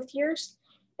tracks in both years,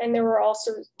 and there were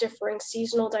also differing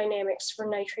seasonal dynamics for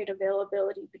nitrate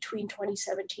availability between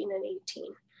 2017 and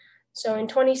 18. So in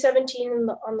 2017,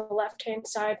 on the left-hand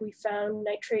side, we found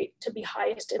nitrate to be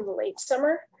highest in the late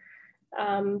summer,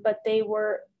 but they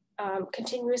were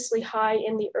continuously high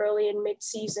in the early and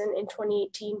mid-season in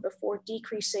 2018 before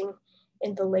decreasing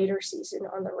in the later season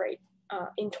on the right.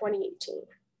 In 2018.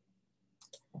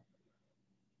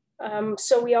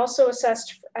 So we also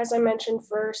assessed as I mentioned,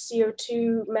 for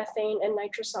CO2, methane, and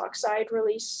nitrous oxide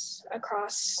release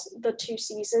across the 2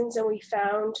 seasons, and we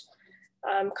found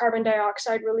carbon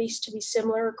dioxide release to be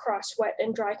similar across wet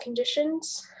and dry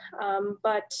conditions.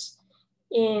 But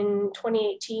in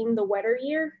 2018, the wetter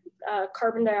year,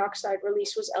 carbon dioxide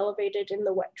release was elevated in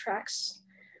the wet tracks.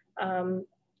 In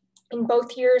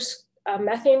both years,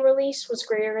 methane release was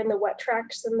greater in the wet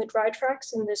tracks than the dry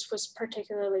tracks, and this was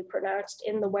particularly pronounced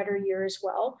in the wetter year as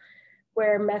well,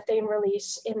 where methane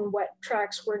release in wet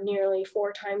tracks were nearly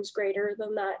 4 times greater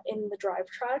than that in the dry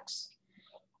tracks.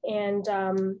 And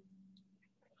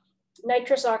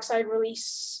nitrous oxide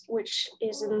release, which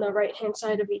is in the right-hand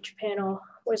side of each panel,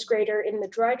 was greater in the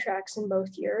dry tracks in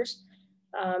both years,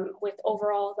 with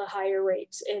overall the higher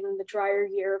rates in the drier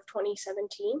year of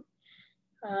 2017.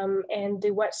 And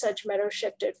the wet sedge meadow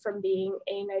shifted from being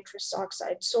a nitrous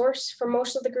oxide source for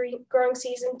most of the growing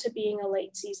season to being a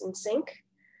late season sink.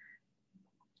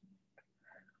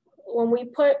 When we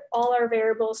put all our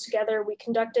variables together, we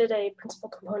conducted a principal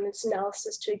components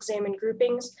analysis to examine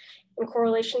groupings and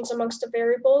correlations amongst the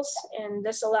variables. And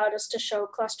this allowed us to show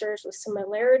clusters with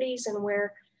similarities and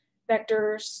where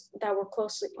vectors that were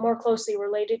more closely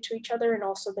related to each other, and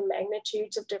also the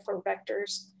magnitudes of different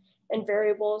vectors and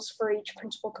variables for each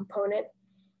principal component.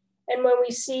 And when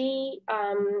we see,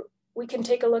 we can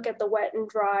take a look at the wet and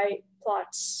dry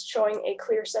plots showing a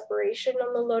clear separation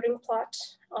on the loading plot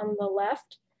on the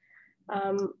left.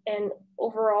 And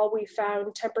overall, we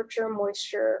found temperature,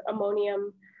 moisture,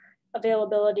 ammonium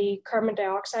availability, carbon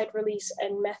dioxide release,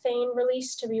 and methane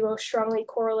release to be most strongly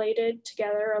correlated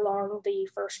together along the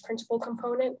first principal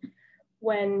component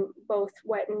when both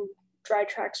wet and dry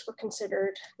tracks were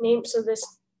considered. So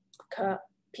this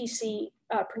PC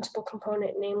principal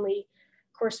component, namely,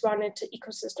 corresponded to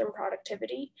ecosystem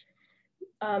productivity.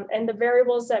 And the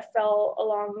variables that fell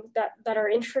along that are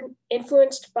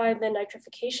influenced by the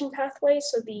nitrification pathway,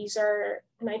 so these are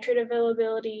nitrate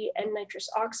availability and nitrous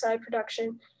oxide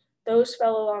production, those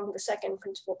fell along the second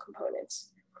principal components.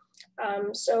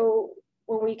 So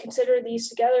when we consider these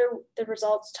together, the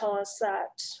results tell us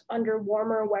that under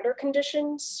warmer, wetter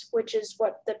conditions, which is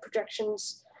what the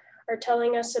projections are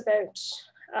telling us about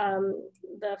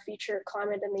the future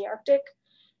climate in the Arctic,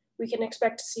 we can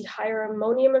expect to see higher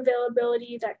ammonium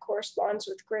availability that corresponds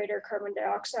with greater carbon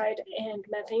dioxide and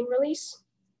methane release.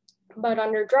 But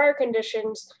under drier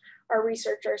conditions, our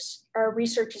research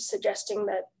is suggesting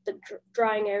that the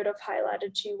drying out of high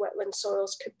latitude wetland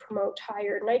soils could promote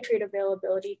higher nitrate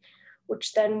availability,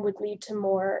 which then would lead to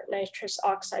more nitrous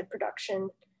oxide production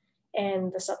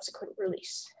and the subsequent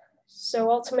release.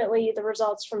 So ultimately, the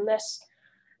results from this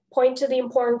point to the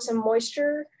importance of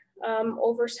moisture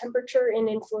over temperature in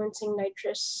influencing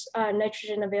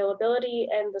nitrogen availability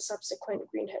and the subsequent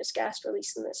greenhouse gas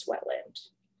release in this wetland.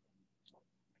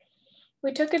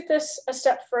 We took this a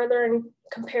step further and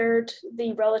compared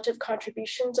the relative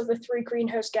contributions of the 3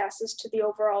 greenhouse gases to the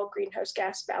overall greenhouse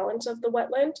gas balance of the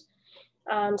wetland.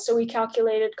 So we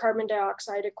calculated carbon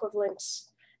dioxide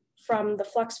equivalents from the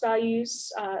flux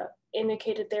values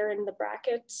indicated there in the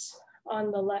brackets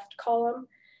on the left column,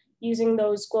 using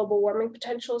those global warming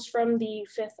potentials from the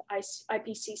 5th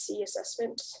IPCC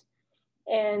assessment.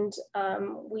 And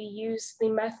we use the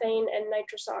methane and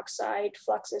nitrous oxide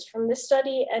fluxes from this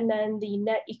study, and then the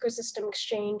net ecosystem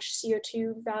exchange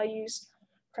CO2 values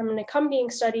from an accompanying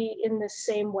study in the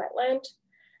same wetland.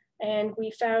 And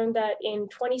we found that in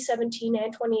 2017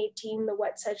 and 2018, the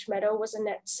wet sedge meadow was a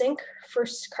net sink for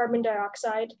carbon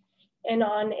dioxide, and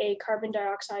on a carbon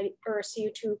dioxide or a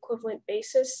CO2 equivalent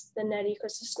basis, the net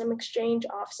ecosystem exchange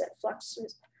offset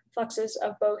fluxes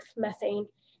of both methane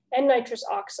and nitrous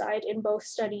oxide in both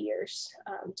study years,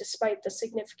 despite the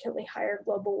significantly higher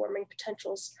global warming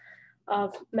potentials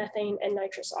of methane and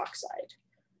nitrous oxide.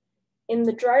 In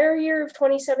the drier year of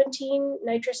 2017,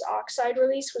 nitrous oxide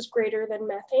release was greater than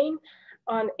methane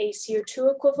on a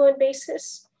CO2 equivalent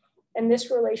basis, and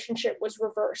this relationship was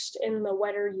reversed in the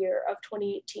wetter year of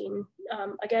 2018,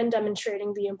 again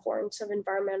demonstrating the importance of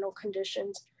environmental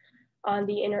conditions on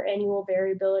the interannual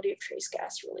variability of trace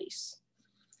gas release.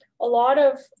 A lot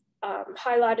of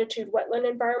high latitude wetland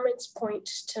environments point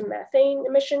to methane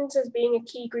emissions as being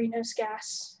a key greenhouse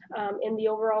gas in the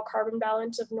overall carbon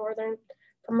balance of northern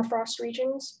permafrost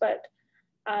regions, but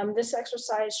this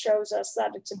exercise shows us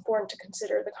that it's important to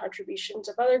consider the contributions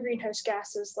of other greenhouse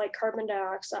gases like carbon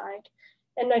dioxide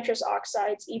and nitrous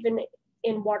oxides, even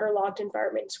in waterlogged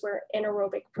environments where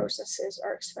anaerobic processes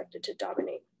are expected to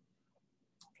dominate.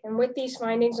 And with these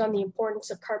findings on the importance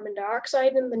of carbon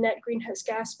dioxide in the net greenhouse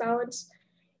gas balance,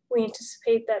 we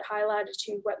anticipate that high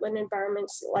latitude wetland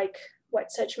environments like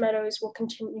wet sedge meadows will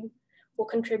will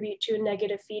contribute to a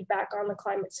negative feedback on the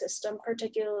climate system,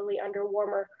 particularly under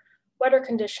warmer, wetter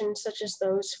conditions such as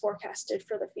those forecasted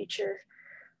for the future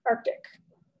Arctic.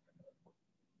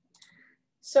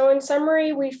 So in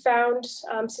summary, we found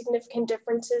significant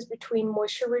differences between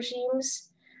moisture regimes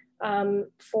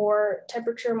for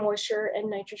temperature, moisture, and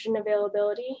nitrogen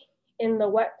availability. In the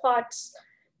wet plots,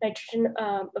 nitrogen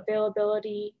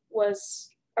availability was,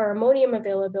 or ammonium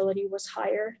availability was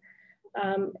higher,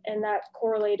 and that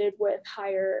correlated with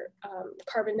higher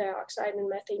carbon dioxide and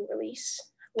methane release.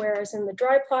 Whereas in the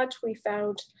dry plots, we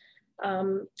found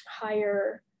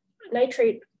higher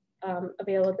nitrate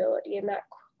availability, and that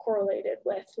correlated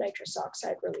with nitrous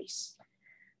oxide release.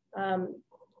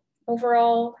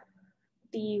 Overall,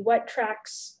 the wet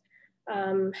tracks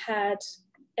and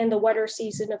the wetter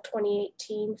season of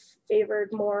 2018 favored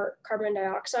more carbon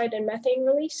dioxide and methane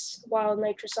release, while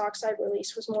nitrous oxide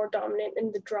release was more dominant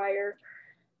in the drier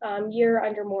year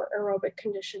under more aerobic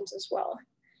conditions as well.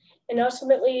 And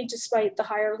ultimately, despite the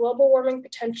higher global warming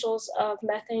potentials of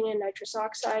methane and nitrous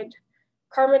oxide,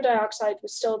 carbon dioxide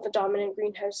was still the dominant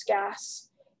greenhouse gas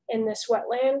in this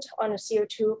wetland on a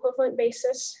CO2 equivalent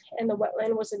basis, and the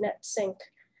wetland was a net sink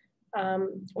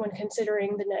when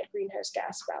considering the net greenhouse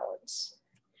gas balance.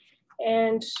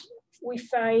 And we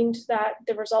find that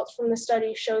the results from the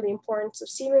study show the importance of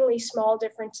seemingly small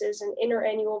differences in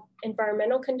interannual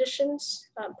environmental conditions,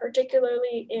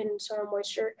 particularly in soil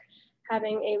moisture,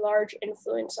 having a large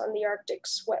influence on the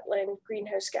Arctic's wetland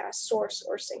greenhouse gas source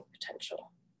or sink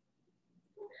potential.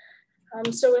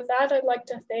 So with that, I'd like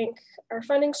to thank our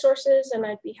funding sources, and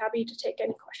I'd be happy to take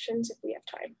any questions if we have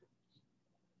time.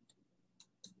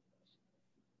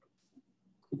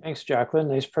 Thanks, Jacqueline.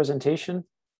 Nice presentation.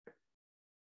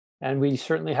 And we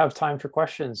certainly have time for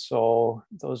questions. So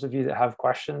those of you that have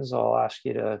questions, I'll ask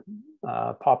you to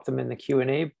pop them in the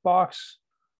Q&A box,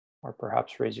 or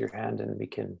perhaps raise your hand and we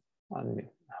can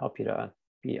help you to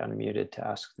be unmuted to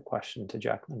ask the question to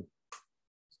Jacqueline.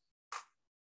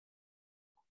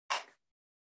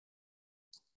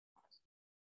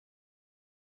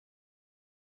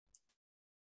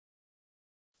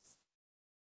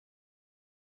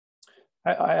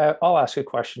 I'll ask a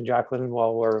question, Jacqueline,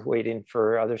 while we're waiting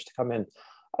for others to come in.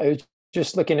 I was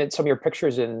just looking at some of your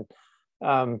pictures and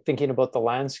thinking about the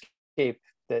landscape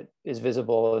that is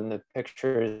visible in the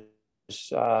pictures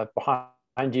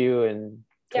behind you and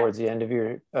towards the end of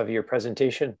your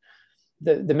presentation.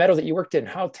 The meadow that you worked in,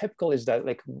 how typical is that?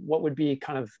 Like, what would be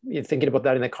kind of, thinking about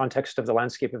that in the context of the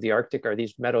landscape of the Arctic, are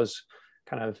these meadows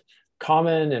kind of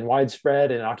common and widespread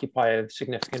and occupy a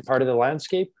significant part of the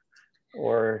landscape?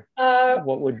 Or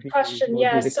what would be,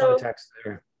 the context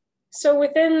there? So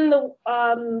within the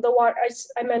water,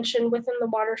 I mentioned within the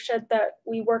watershed that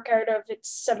we work out of,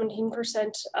 it's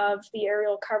 17% of the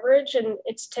aerial coverage, and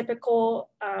it's typical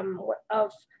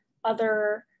of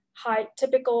other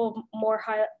more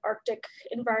high Arctic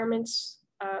environments,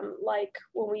 like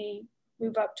when we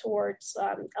move up towards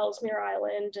Ellesmere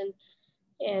Island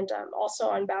and also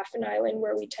on Baffin Island,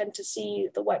 where we tend to see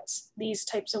these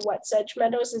types of wet sedge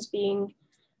meadows as being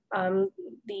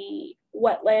the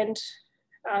wetland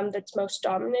that's most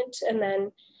dominant. And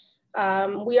then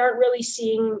we aren't really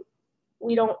seeing,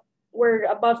 we're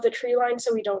above the tree line,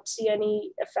 so we don't see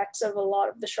any effects of a lot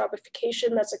of the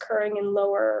shrubification that's occurring in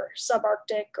lower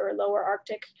subarctic or lower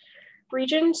Arctic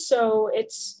regions. So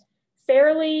it's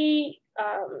fairly,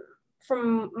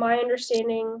 from my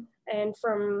understanding and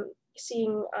from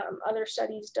seeing other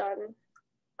studies done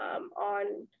on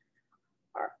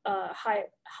our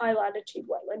high latitude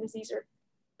wetlands, these are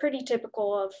pretty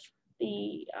typical of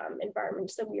the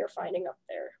environments that we are finding up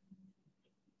there.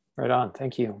 Right on,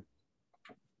 thank you.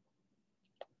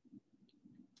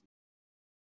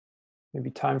 Maybe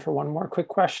time for one more quick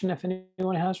question if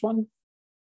anyone has one.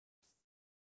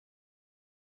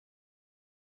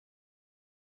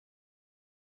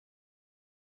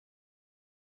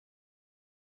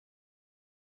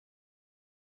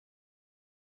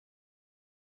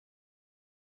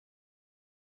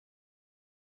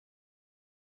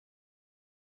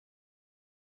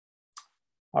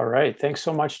 All right, thanks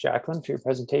so much, Jacqueline, for your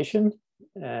presentation.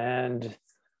 And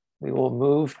we will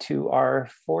move to our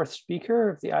fourth speaker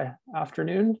of the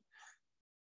afternoon,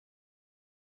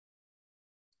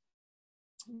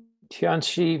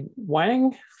 Tianshi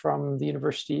Wang from the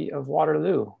University of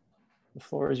Waterloo. The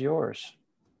floor is yours.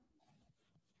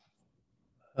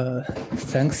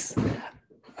 Thanks.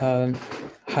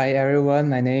 Hi, everyone.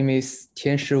 My name is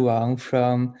Tianshi Wang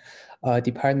from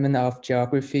Department of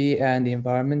Geography and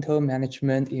Environmental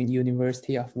Management in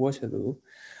University of Waterloo.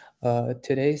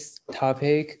 Today's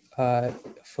topic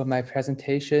for my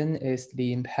presentation is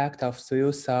the impact of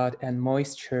soil salt and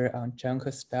moisture on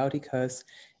Juncus balticus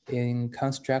in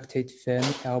constructed fen,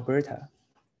 Alberta.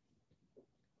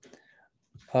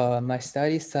 My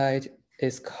study site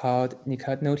is called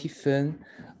Nicotinoti fen,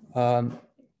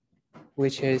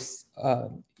 which is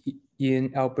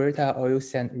in Alberta oil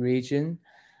sand region,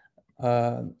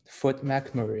 Fort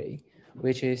McMurray,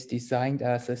 which is designed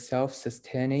as a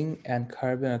self-sustaining and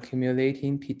carbon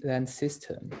accumulating peatland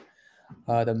system.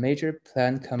 The major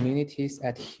plant communities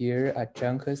at here are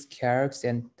Juncus, Carex,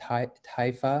 and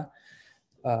Taifa.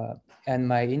 And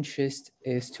my interest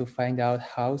is to find out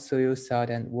how soil salt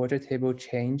and water table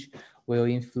change will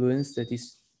influence the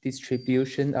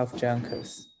distribution of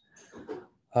Juncus.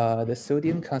 The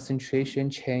sodium concentration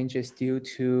change is due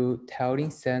to towing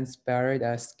sands buried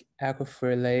as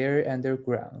aquifer layer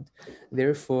underground.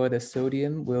 Therefore, the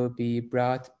sodium will be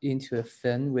brought into the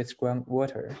fen with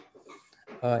groundwater.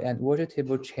 And water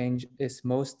table change is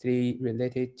mostly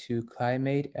related to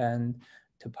climate and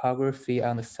topography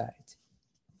on the site.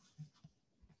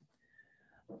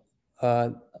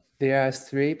 There are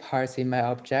 3 parts in my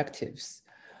objectives.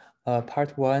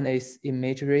 Part 1 is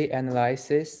imagery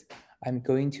analysis. I'm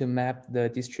going to map the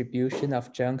distribution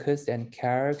of Juncus and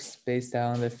Carex based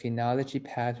on the phenology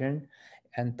pattern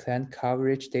and plant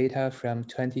coverage data from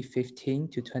 2015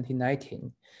 to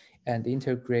 2019 and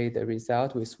integrate the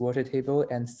result with water table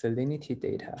and salinity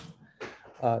data.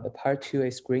 The part 2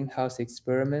 is greenhouse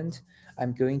experiment.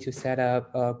 I'm going to set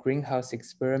up a greenhouse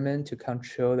experiment to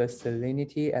control the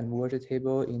salinity and water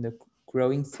table in the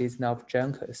growing season of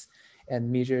Juncus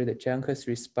and measure the Juncus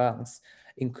response,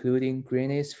 including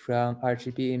greenness from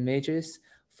RGB images,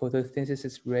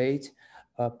 photosynthesis rate,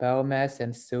 biomass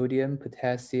and sodium,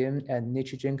 potassium, and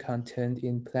nitrogen content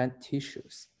in plant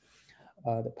tissues.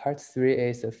 The part 3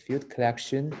 is a field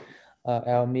collection.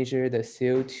 I'll measure the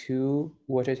CO2,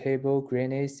 water table,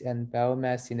 greenness, and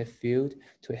biomass in the field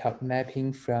to help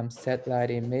mapping from satellite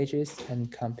images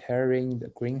and comparing the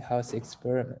greenhouse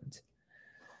experiment.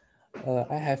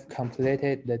 I have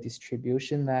completed the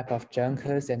distribution map of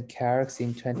Juncus and Carex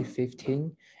in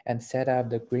 2015 and set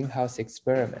up the greenhouse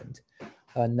experiment.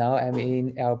 Now I'm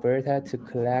in Alberta to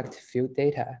collect field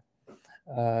data.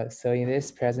 So in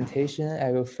this presentation,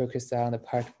 I will focus on the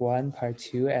part 1, part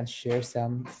 2, and share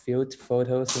some field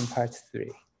photos in part 3.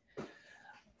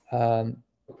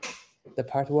 The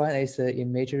part 1 is the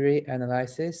imagery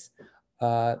analysis.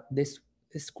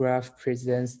 This graph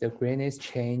presents the greenness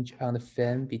change on the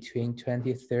fen between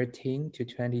 2013 to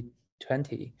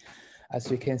 2020. As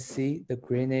you can see, the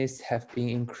greenness have been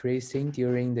increasing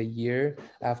during the year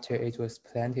after it was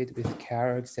planted with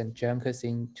Carex and Juncus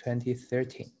in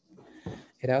 2013.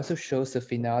 It also shows the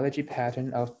phenology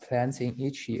pattern of plants in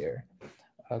each year.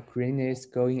 Greenness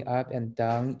going up and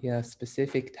down in a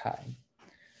specific time.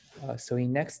 So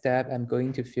in next step, I'm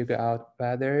going to figure out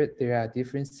whether there are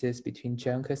differences between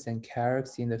Juncus and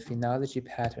Carex in the phenology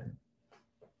pattern.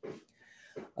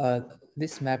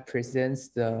 This map presents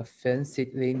the fen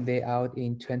seedling layout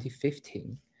in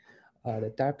 2015.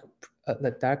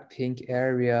 The dark pink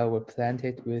area were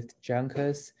planted with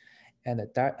Juncus, and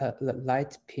the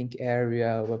light pink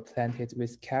area were planted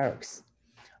with Carex.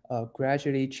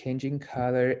 Gradually changing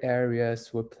color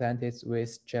areas were planted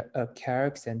with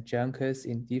Carex and Juncus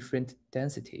in different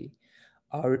density,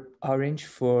 orange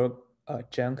for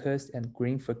Juncus and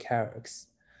green for Carex.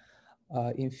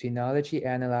 In phenology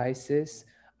analysis,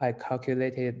 I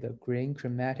calculated the green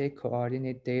chromatic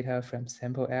coordinate data from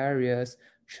sample areas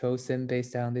chosen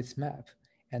based on this map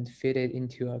and fit it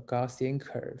into a Gaussian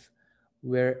curve,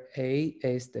 where A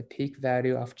is the peak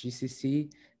value of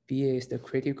GCC, B is the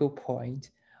critical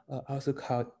point, also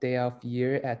called day of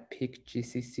year at peak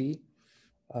GCC,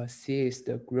 C is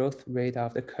the growth rate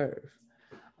of the curve.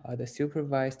 The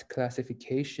supervised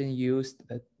classification used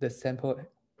the sample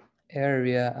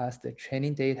area as the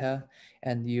training data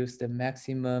and used the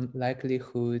maximum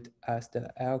likelihood as the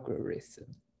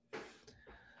algorithm.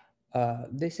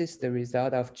 This is the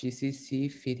result of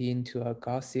GCC fit into a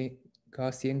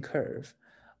Gaussian curve.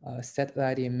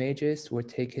 Satellite images were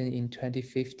taken in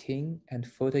 2015 and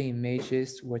photo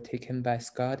images were taken by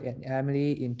Scott and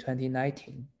Emily in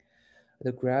 2019.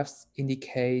 The graphs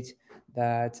indicate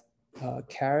that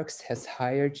Carex has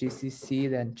higher GCC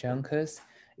than Juncus,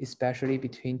 especially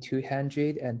between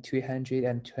 200 and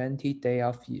 220 day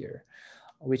of year,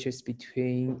 which is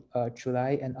between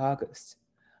July and August.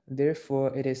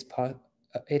 Therefore,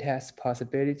 it has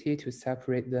possibility to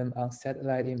separate them on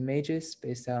satellite images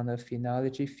based on the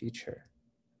phenology feature.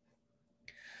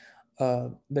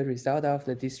 The result of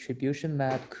the distribution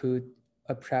map could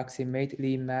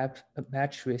approximately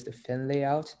match with the fen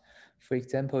layout. For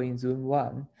example, in zone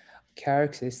 1,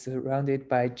 carex is surrounded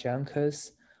by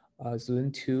juncus.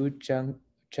 Zone 2,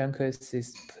 juncus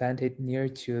is planted near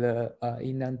to the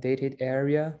inundated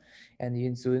area. And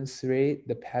in zone 3,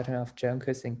 the pattern of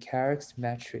juncus and carex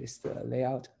matches the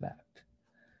layout map.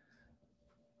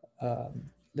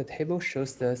 The table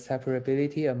shows the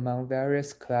separability among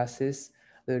various classes.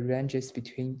 The range is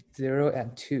between 0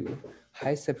 and 2.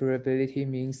 High separability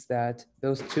means that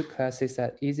those two classes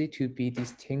are easy to be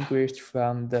distinguished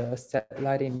from the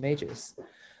satellite images.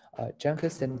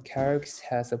 Juncus and carex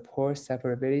has a poor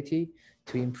separability.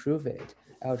 To improve it,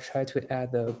 I'll try to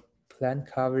add the plant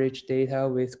coverage data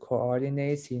with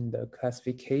coordinates in the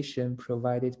classification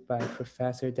provided by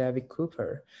Professor David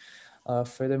Cooper.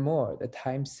 Furthermore, the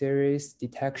time series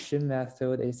detection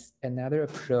method is another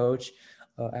approach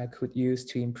I could use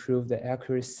to improve the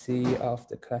accuracy of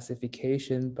the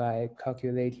classification by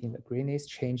calculating the greenness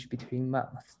change between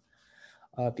months.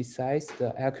 Besides,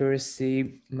 the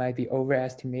accuracy might be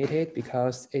overestimated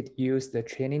because it used the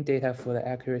training data for the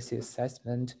accuracy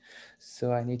assessment,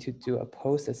 so I need to do a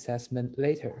post-assessment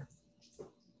later.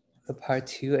 The part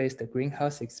 2 is the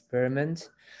greenhouse experiment.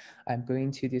 I'm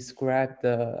going to describe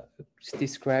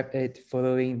it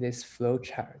following this flow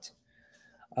chart.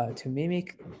 To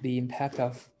mimic the impact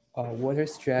of water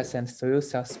stress and soil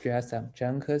cell stress on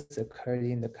juncus occurred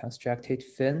in the constructed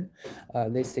fin.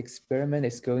 This experiment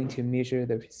is going to measure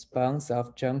the response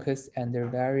of juncus under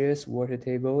various water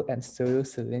table and soil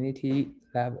salinity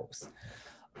levels.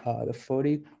 The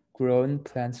fully grown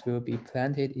plants will be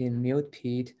planted in milled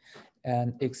peat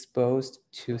and exposed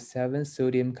to 7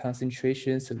 sodium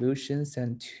concentration solutions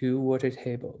and 2 water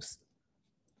tables.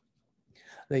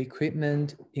 The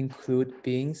equipment include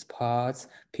bins, pots,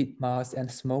 peat moss, and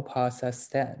small pots as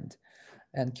stand.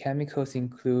 And chemicals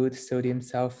include sodium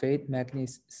sulfate,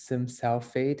 magnesium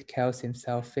sulfate, calcium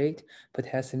sulfate,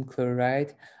 potassium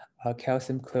chloride,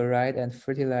 calcium chloride, and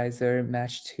fertilizer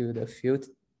matched to the field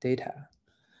data.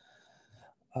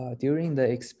 During the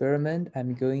experiment,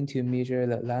 I'm going to measure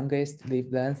the longest leaf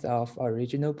length of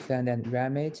original plant and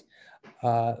ramage,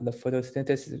 the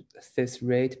photosynthesis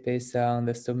rate based on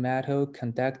the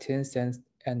somatoconductance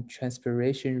and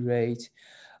transpiration rate,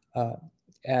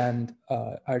 and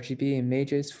RGB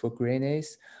images for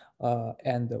greenness,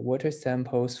 and the water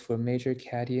samples for major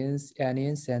cations,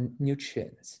 anions, and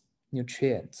nutrients.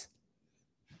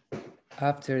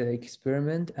 After the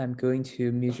experiment, I'm going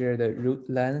to measure the root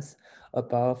length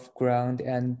above ground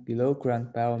and below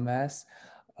ground biomass,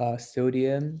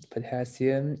 sodium,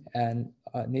 potassium, and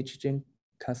nitrogen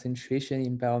concentration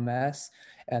in biomass,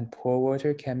 and pore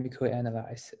water chemical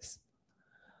analysis.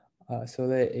 So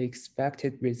the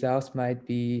expected results might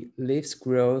be leaves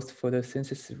growth,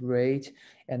 photosynthesis rate,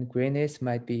 and greenness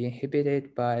might be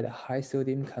inhibited by the high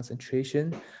sodium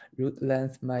concentration. Root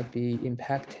length might be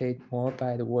impacted more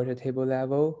by the water table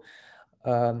level,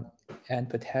 and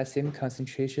potassium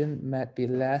concentration might be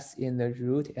less in the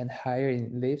root and higher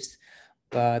in leaves,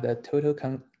 but the total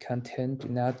content do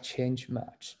not change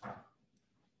much.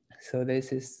 So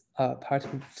this is part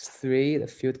 3, the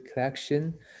field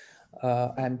collection.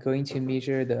 I'm going to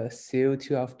measure the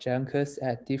CO2 of juncus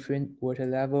at different water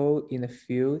level in the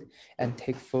field and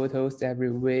take photos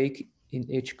every week in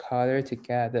each color to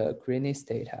get the greenness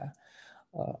data.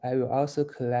 I will also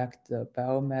collect the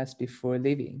biomass before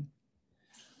leaving.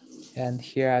 And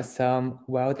here are some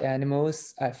wild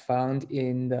animals I found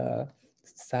in the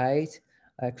site,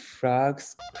 like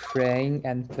frogs, crane,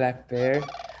 and black bear,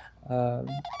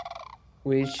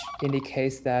 which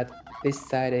indicates that this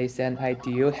site is an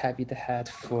ideal habitat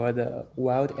for the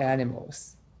wild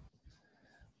animals.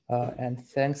 And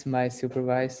thanks my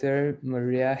supervisor,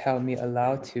 Maria, helped me a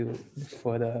lot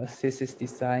for the thesis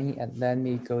design and let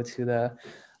me go to the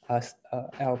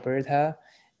Alberta.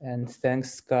 And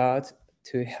thanks Scott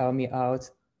to help me out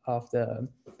of the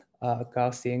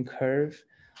Gaussian curve.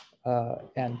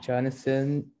 And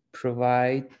Jonathan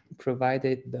provided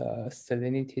the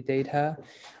salinity data,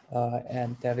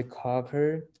 and David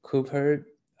Cooper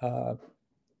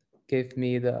gave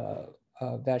me the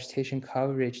vegetation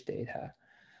coverage data.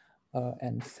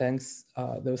 And thanks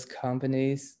those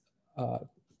companies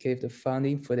gave the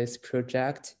funding for this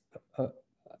project.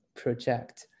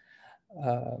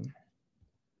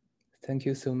 Thank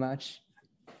you so much.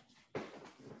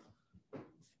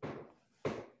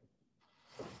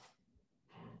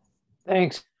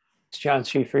 Thanks,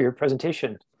 Tianshi, for your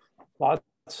presentation. Lots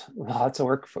of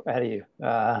work ahead of you.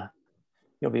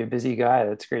 You'll be a busy guy.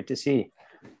 That's great to see.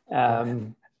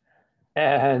 And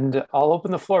I'll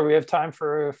open the floor. We have time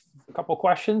for a couple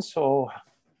questions, so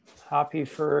happy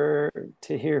to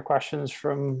hear questions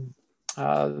from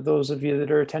those of you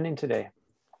that are attending today.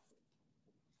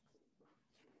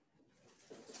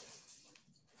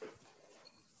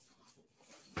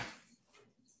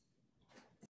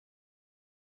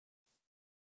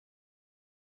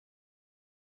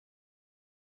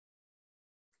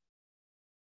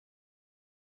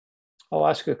 I'll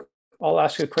ask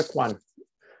a quick one.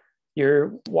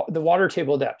 The water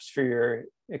table depths for your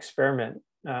experiment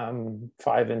 5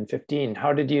 and 15.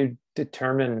 How did you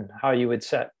determine how you would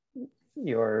set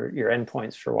your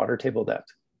endpoints for water table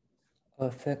depth?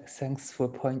 Thanks for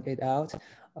pointing it out.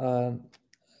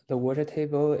 The water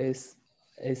table is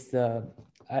the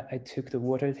I took the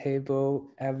water table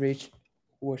average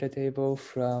water table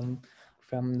from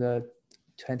the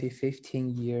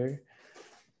 2015 year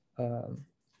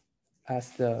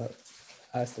as the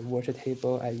water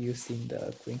table I used in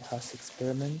the greenhouse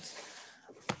experiment.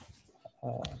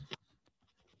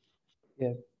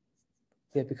 Yeah,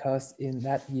 because in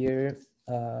that year,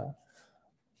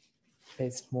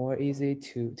 it's more easy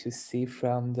to see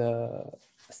from the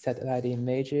satellite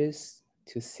images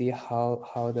to see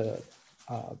how the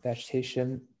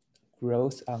vegetation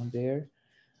grows on there,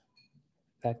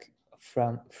 like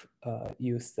from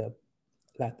use the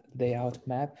layout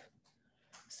map.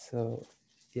 So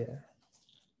yeah.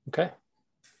 Okay,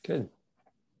 good.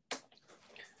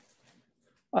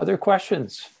 Other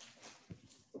questions?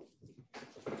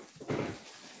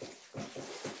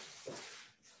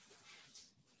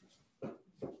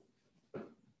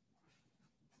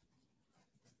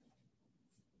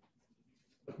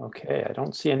 Okay, I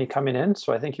don't see any coming in,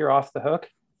 so I think you're off the hook.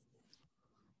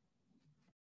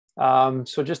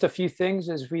 So just a few things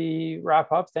as we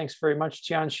wrap up. Thanks very much,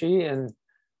 Tianshi, and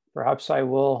perhaps I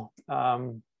will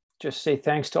just say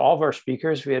thanks to all of our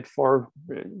speakers. We had 4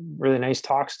 really nice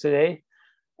talks today.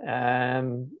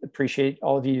 Appreciate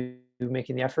all of you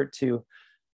making the effort to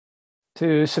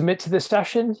submit to this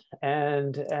session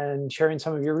and sharing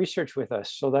some of your research with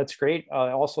us. So that's great.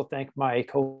 I also thank my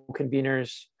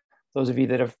co-conveners, those of you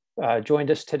that have joined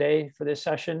us today for this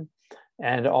session,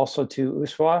 and also to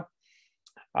Uswa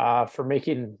for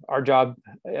making our job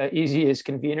easy as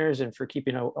conveners and for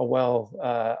keeping a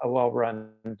well-run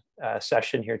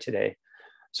session here today.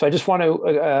 So I just want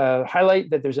to highlight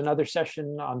that there's another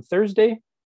session on Thursday.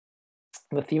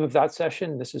 The theme of that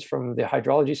session, this is from the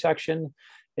hydrology section,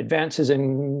 advances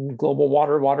in global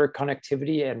water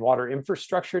connectivity and water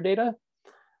infrastructure data.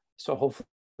 So hopefully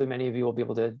many of you will be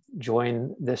able to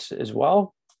join this as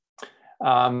well.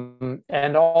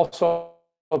 And also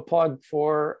a plug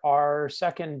for our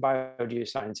second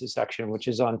Biogeosciences section, which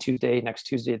is on next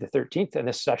Tuesday, the 13th. And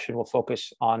this session will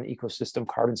focus on ecosystem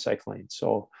carbon cycling.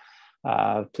 So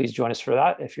please join us for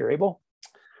that if you're able.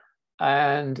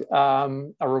 And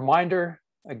a reminder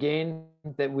again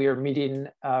that we are meeting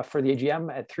for the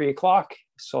AGM at 3 o'clock.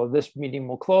 So this meeting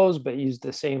will close, but use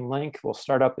the same link. We'll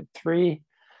start up at 3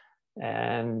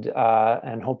 and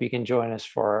hope you can join us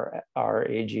for our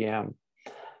AGM.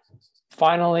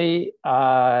 Finally,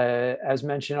 as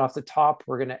mentioned off the top,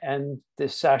 we're going to end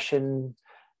this session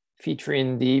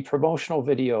featuring the promotional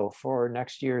video for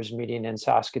next year's meeting in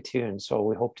Saskatoon. So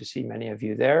we hope to see many of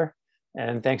you there.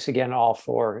 And thanks again all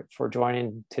for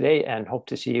joining today, and hope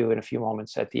to see you in a few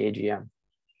moments at the AGM.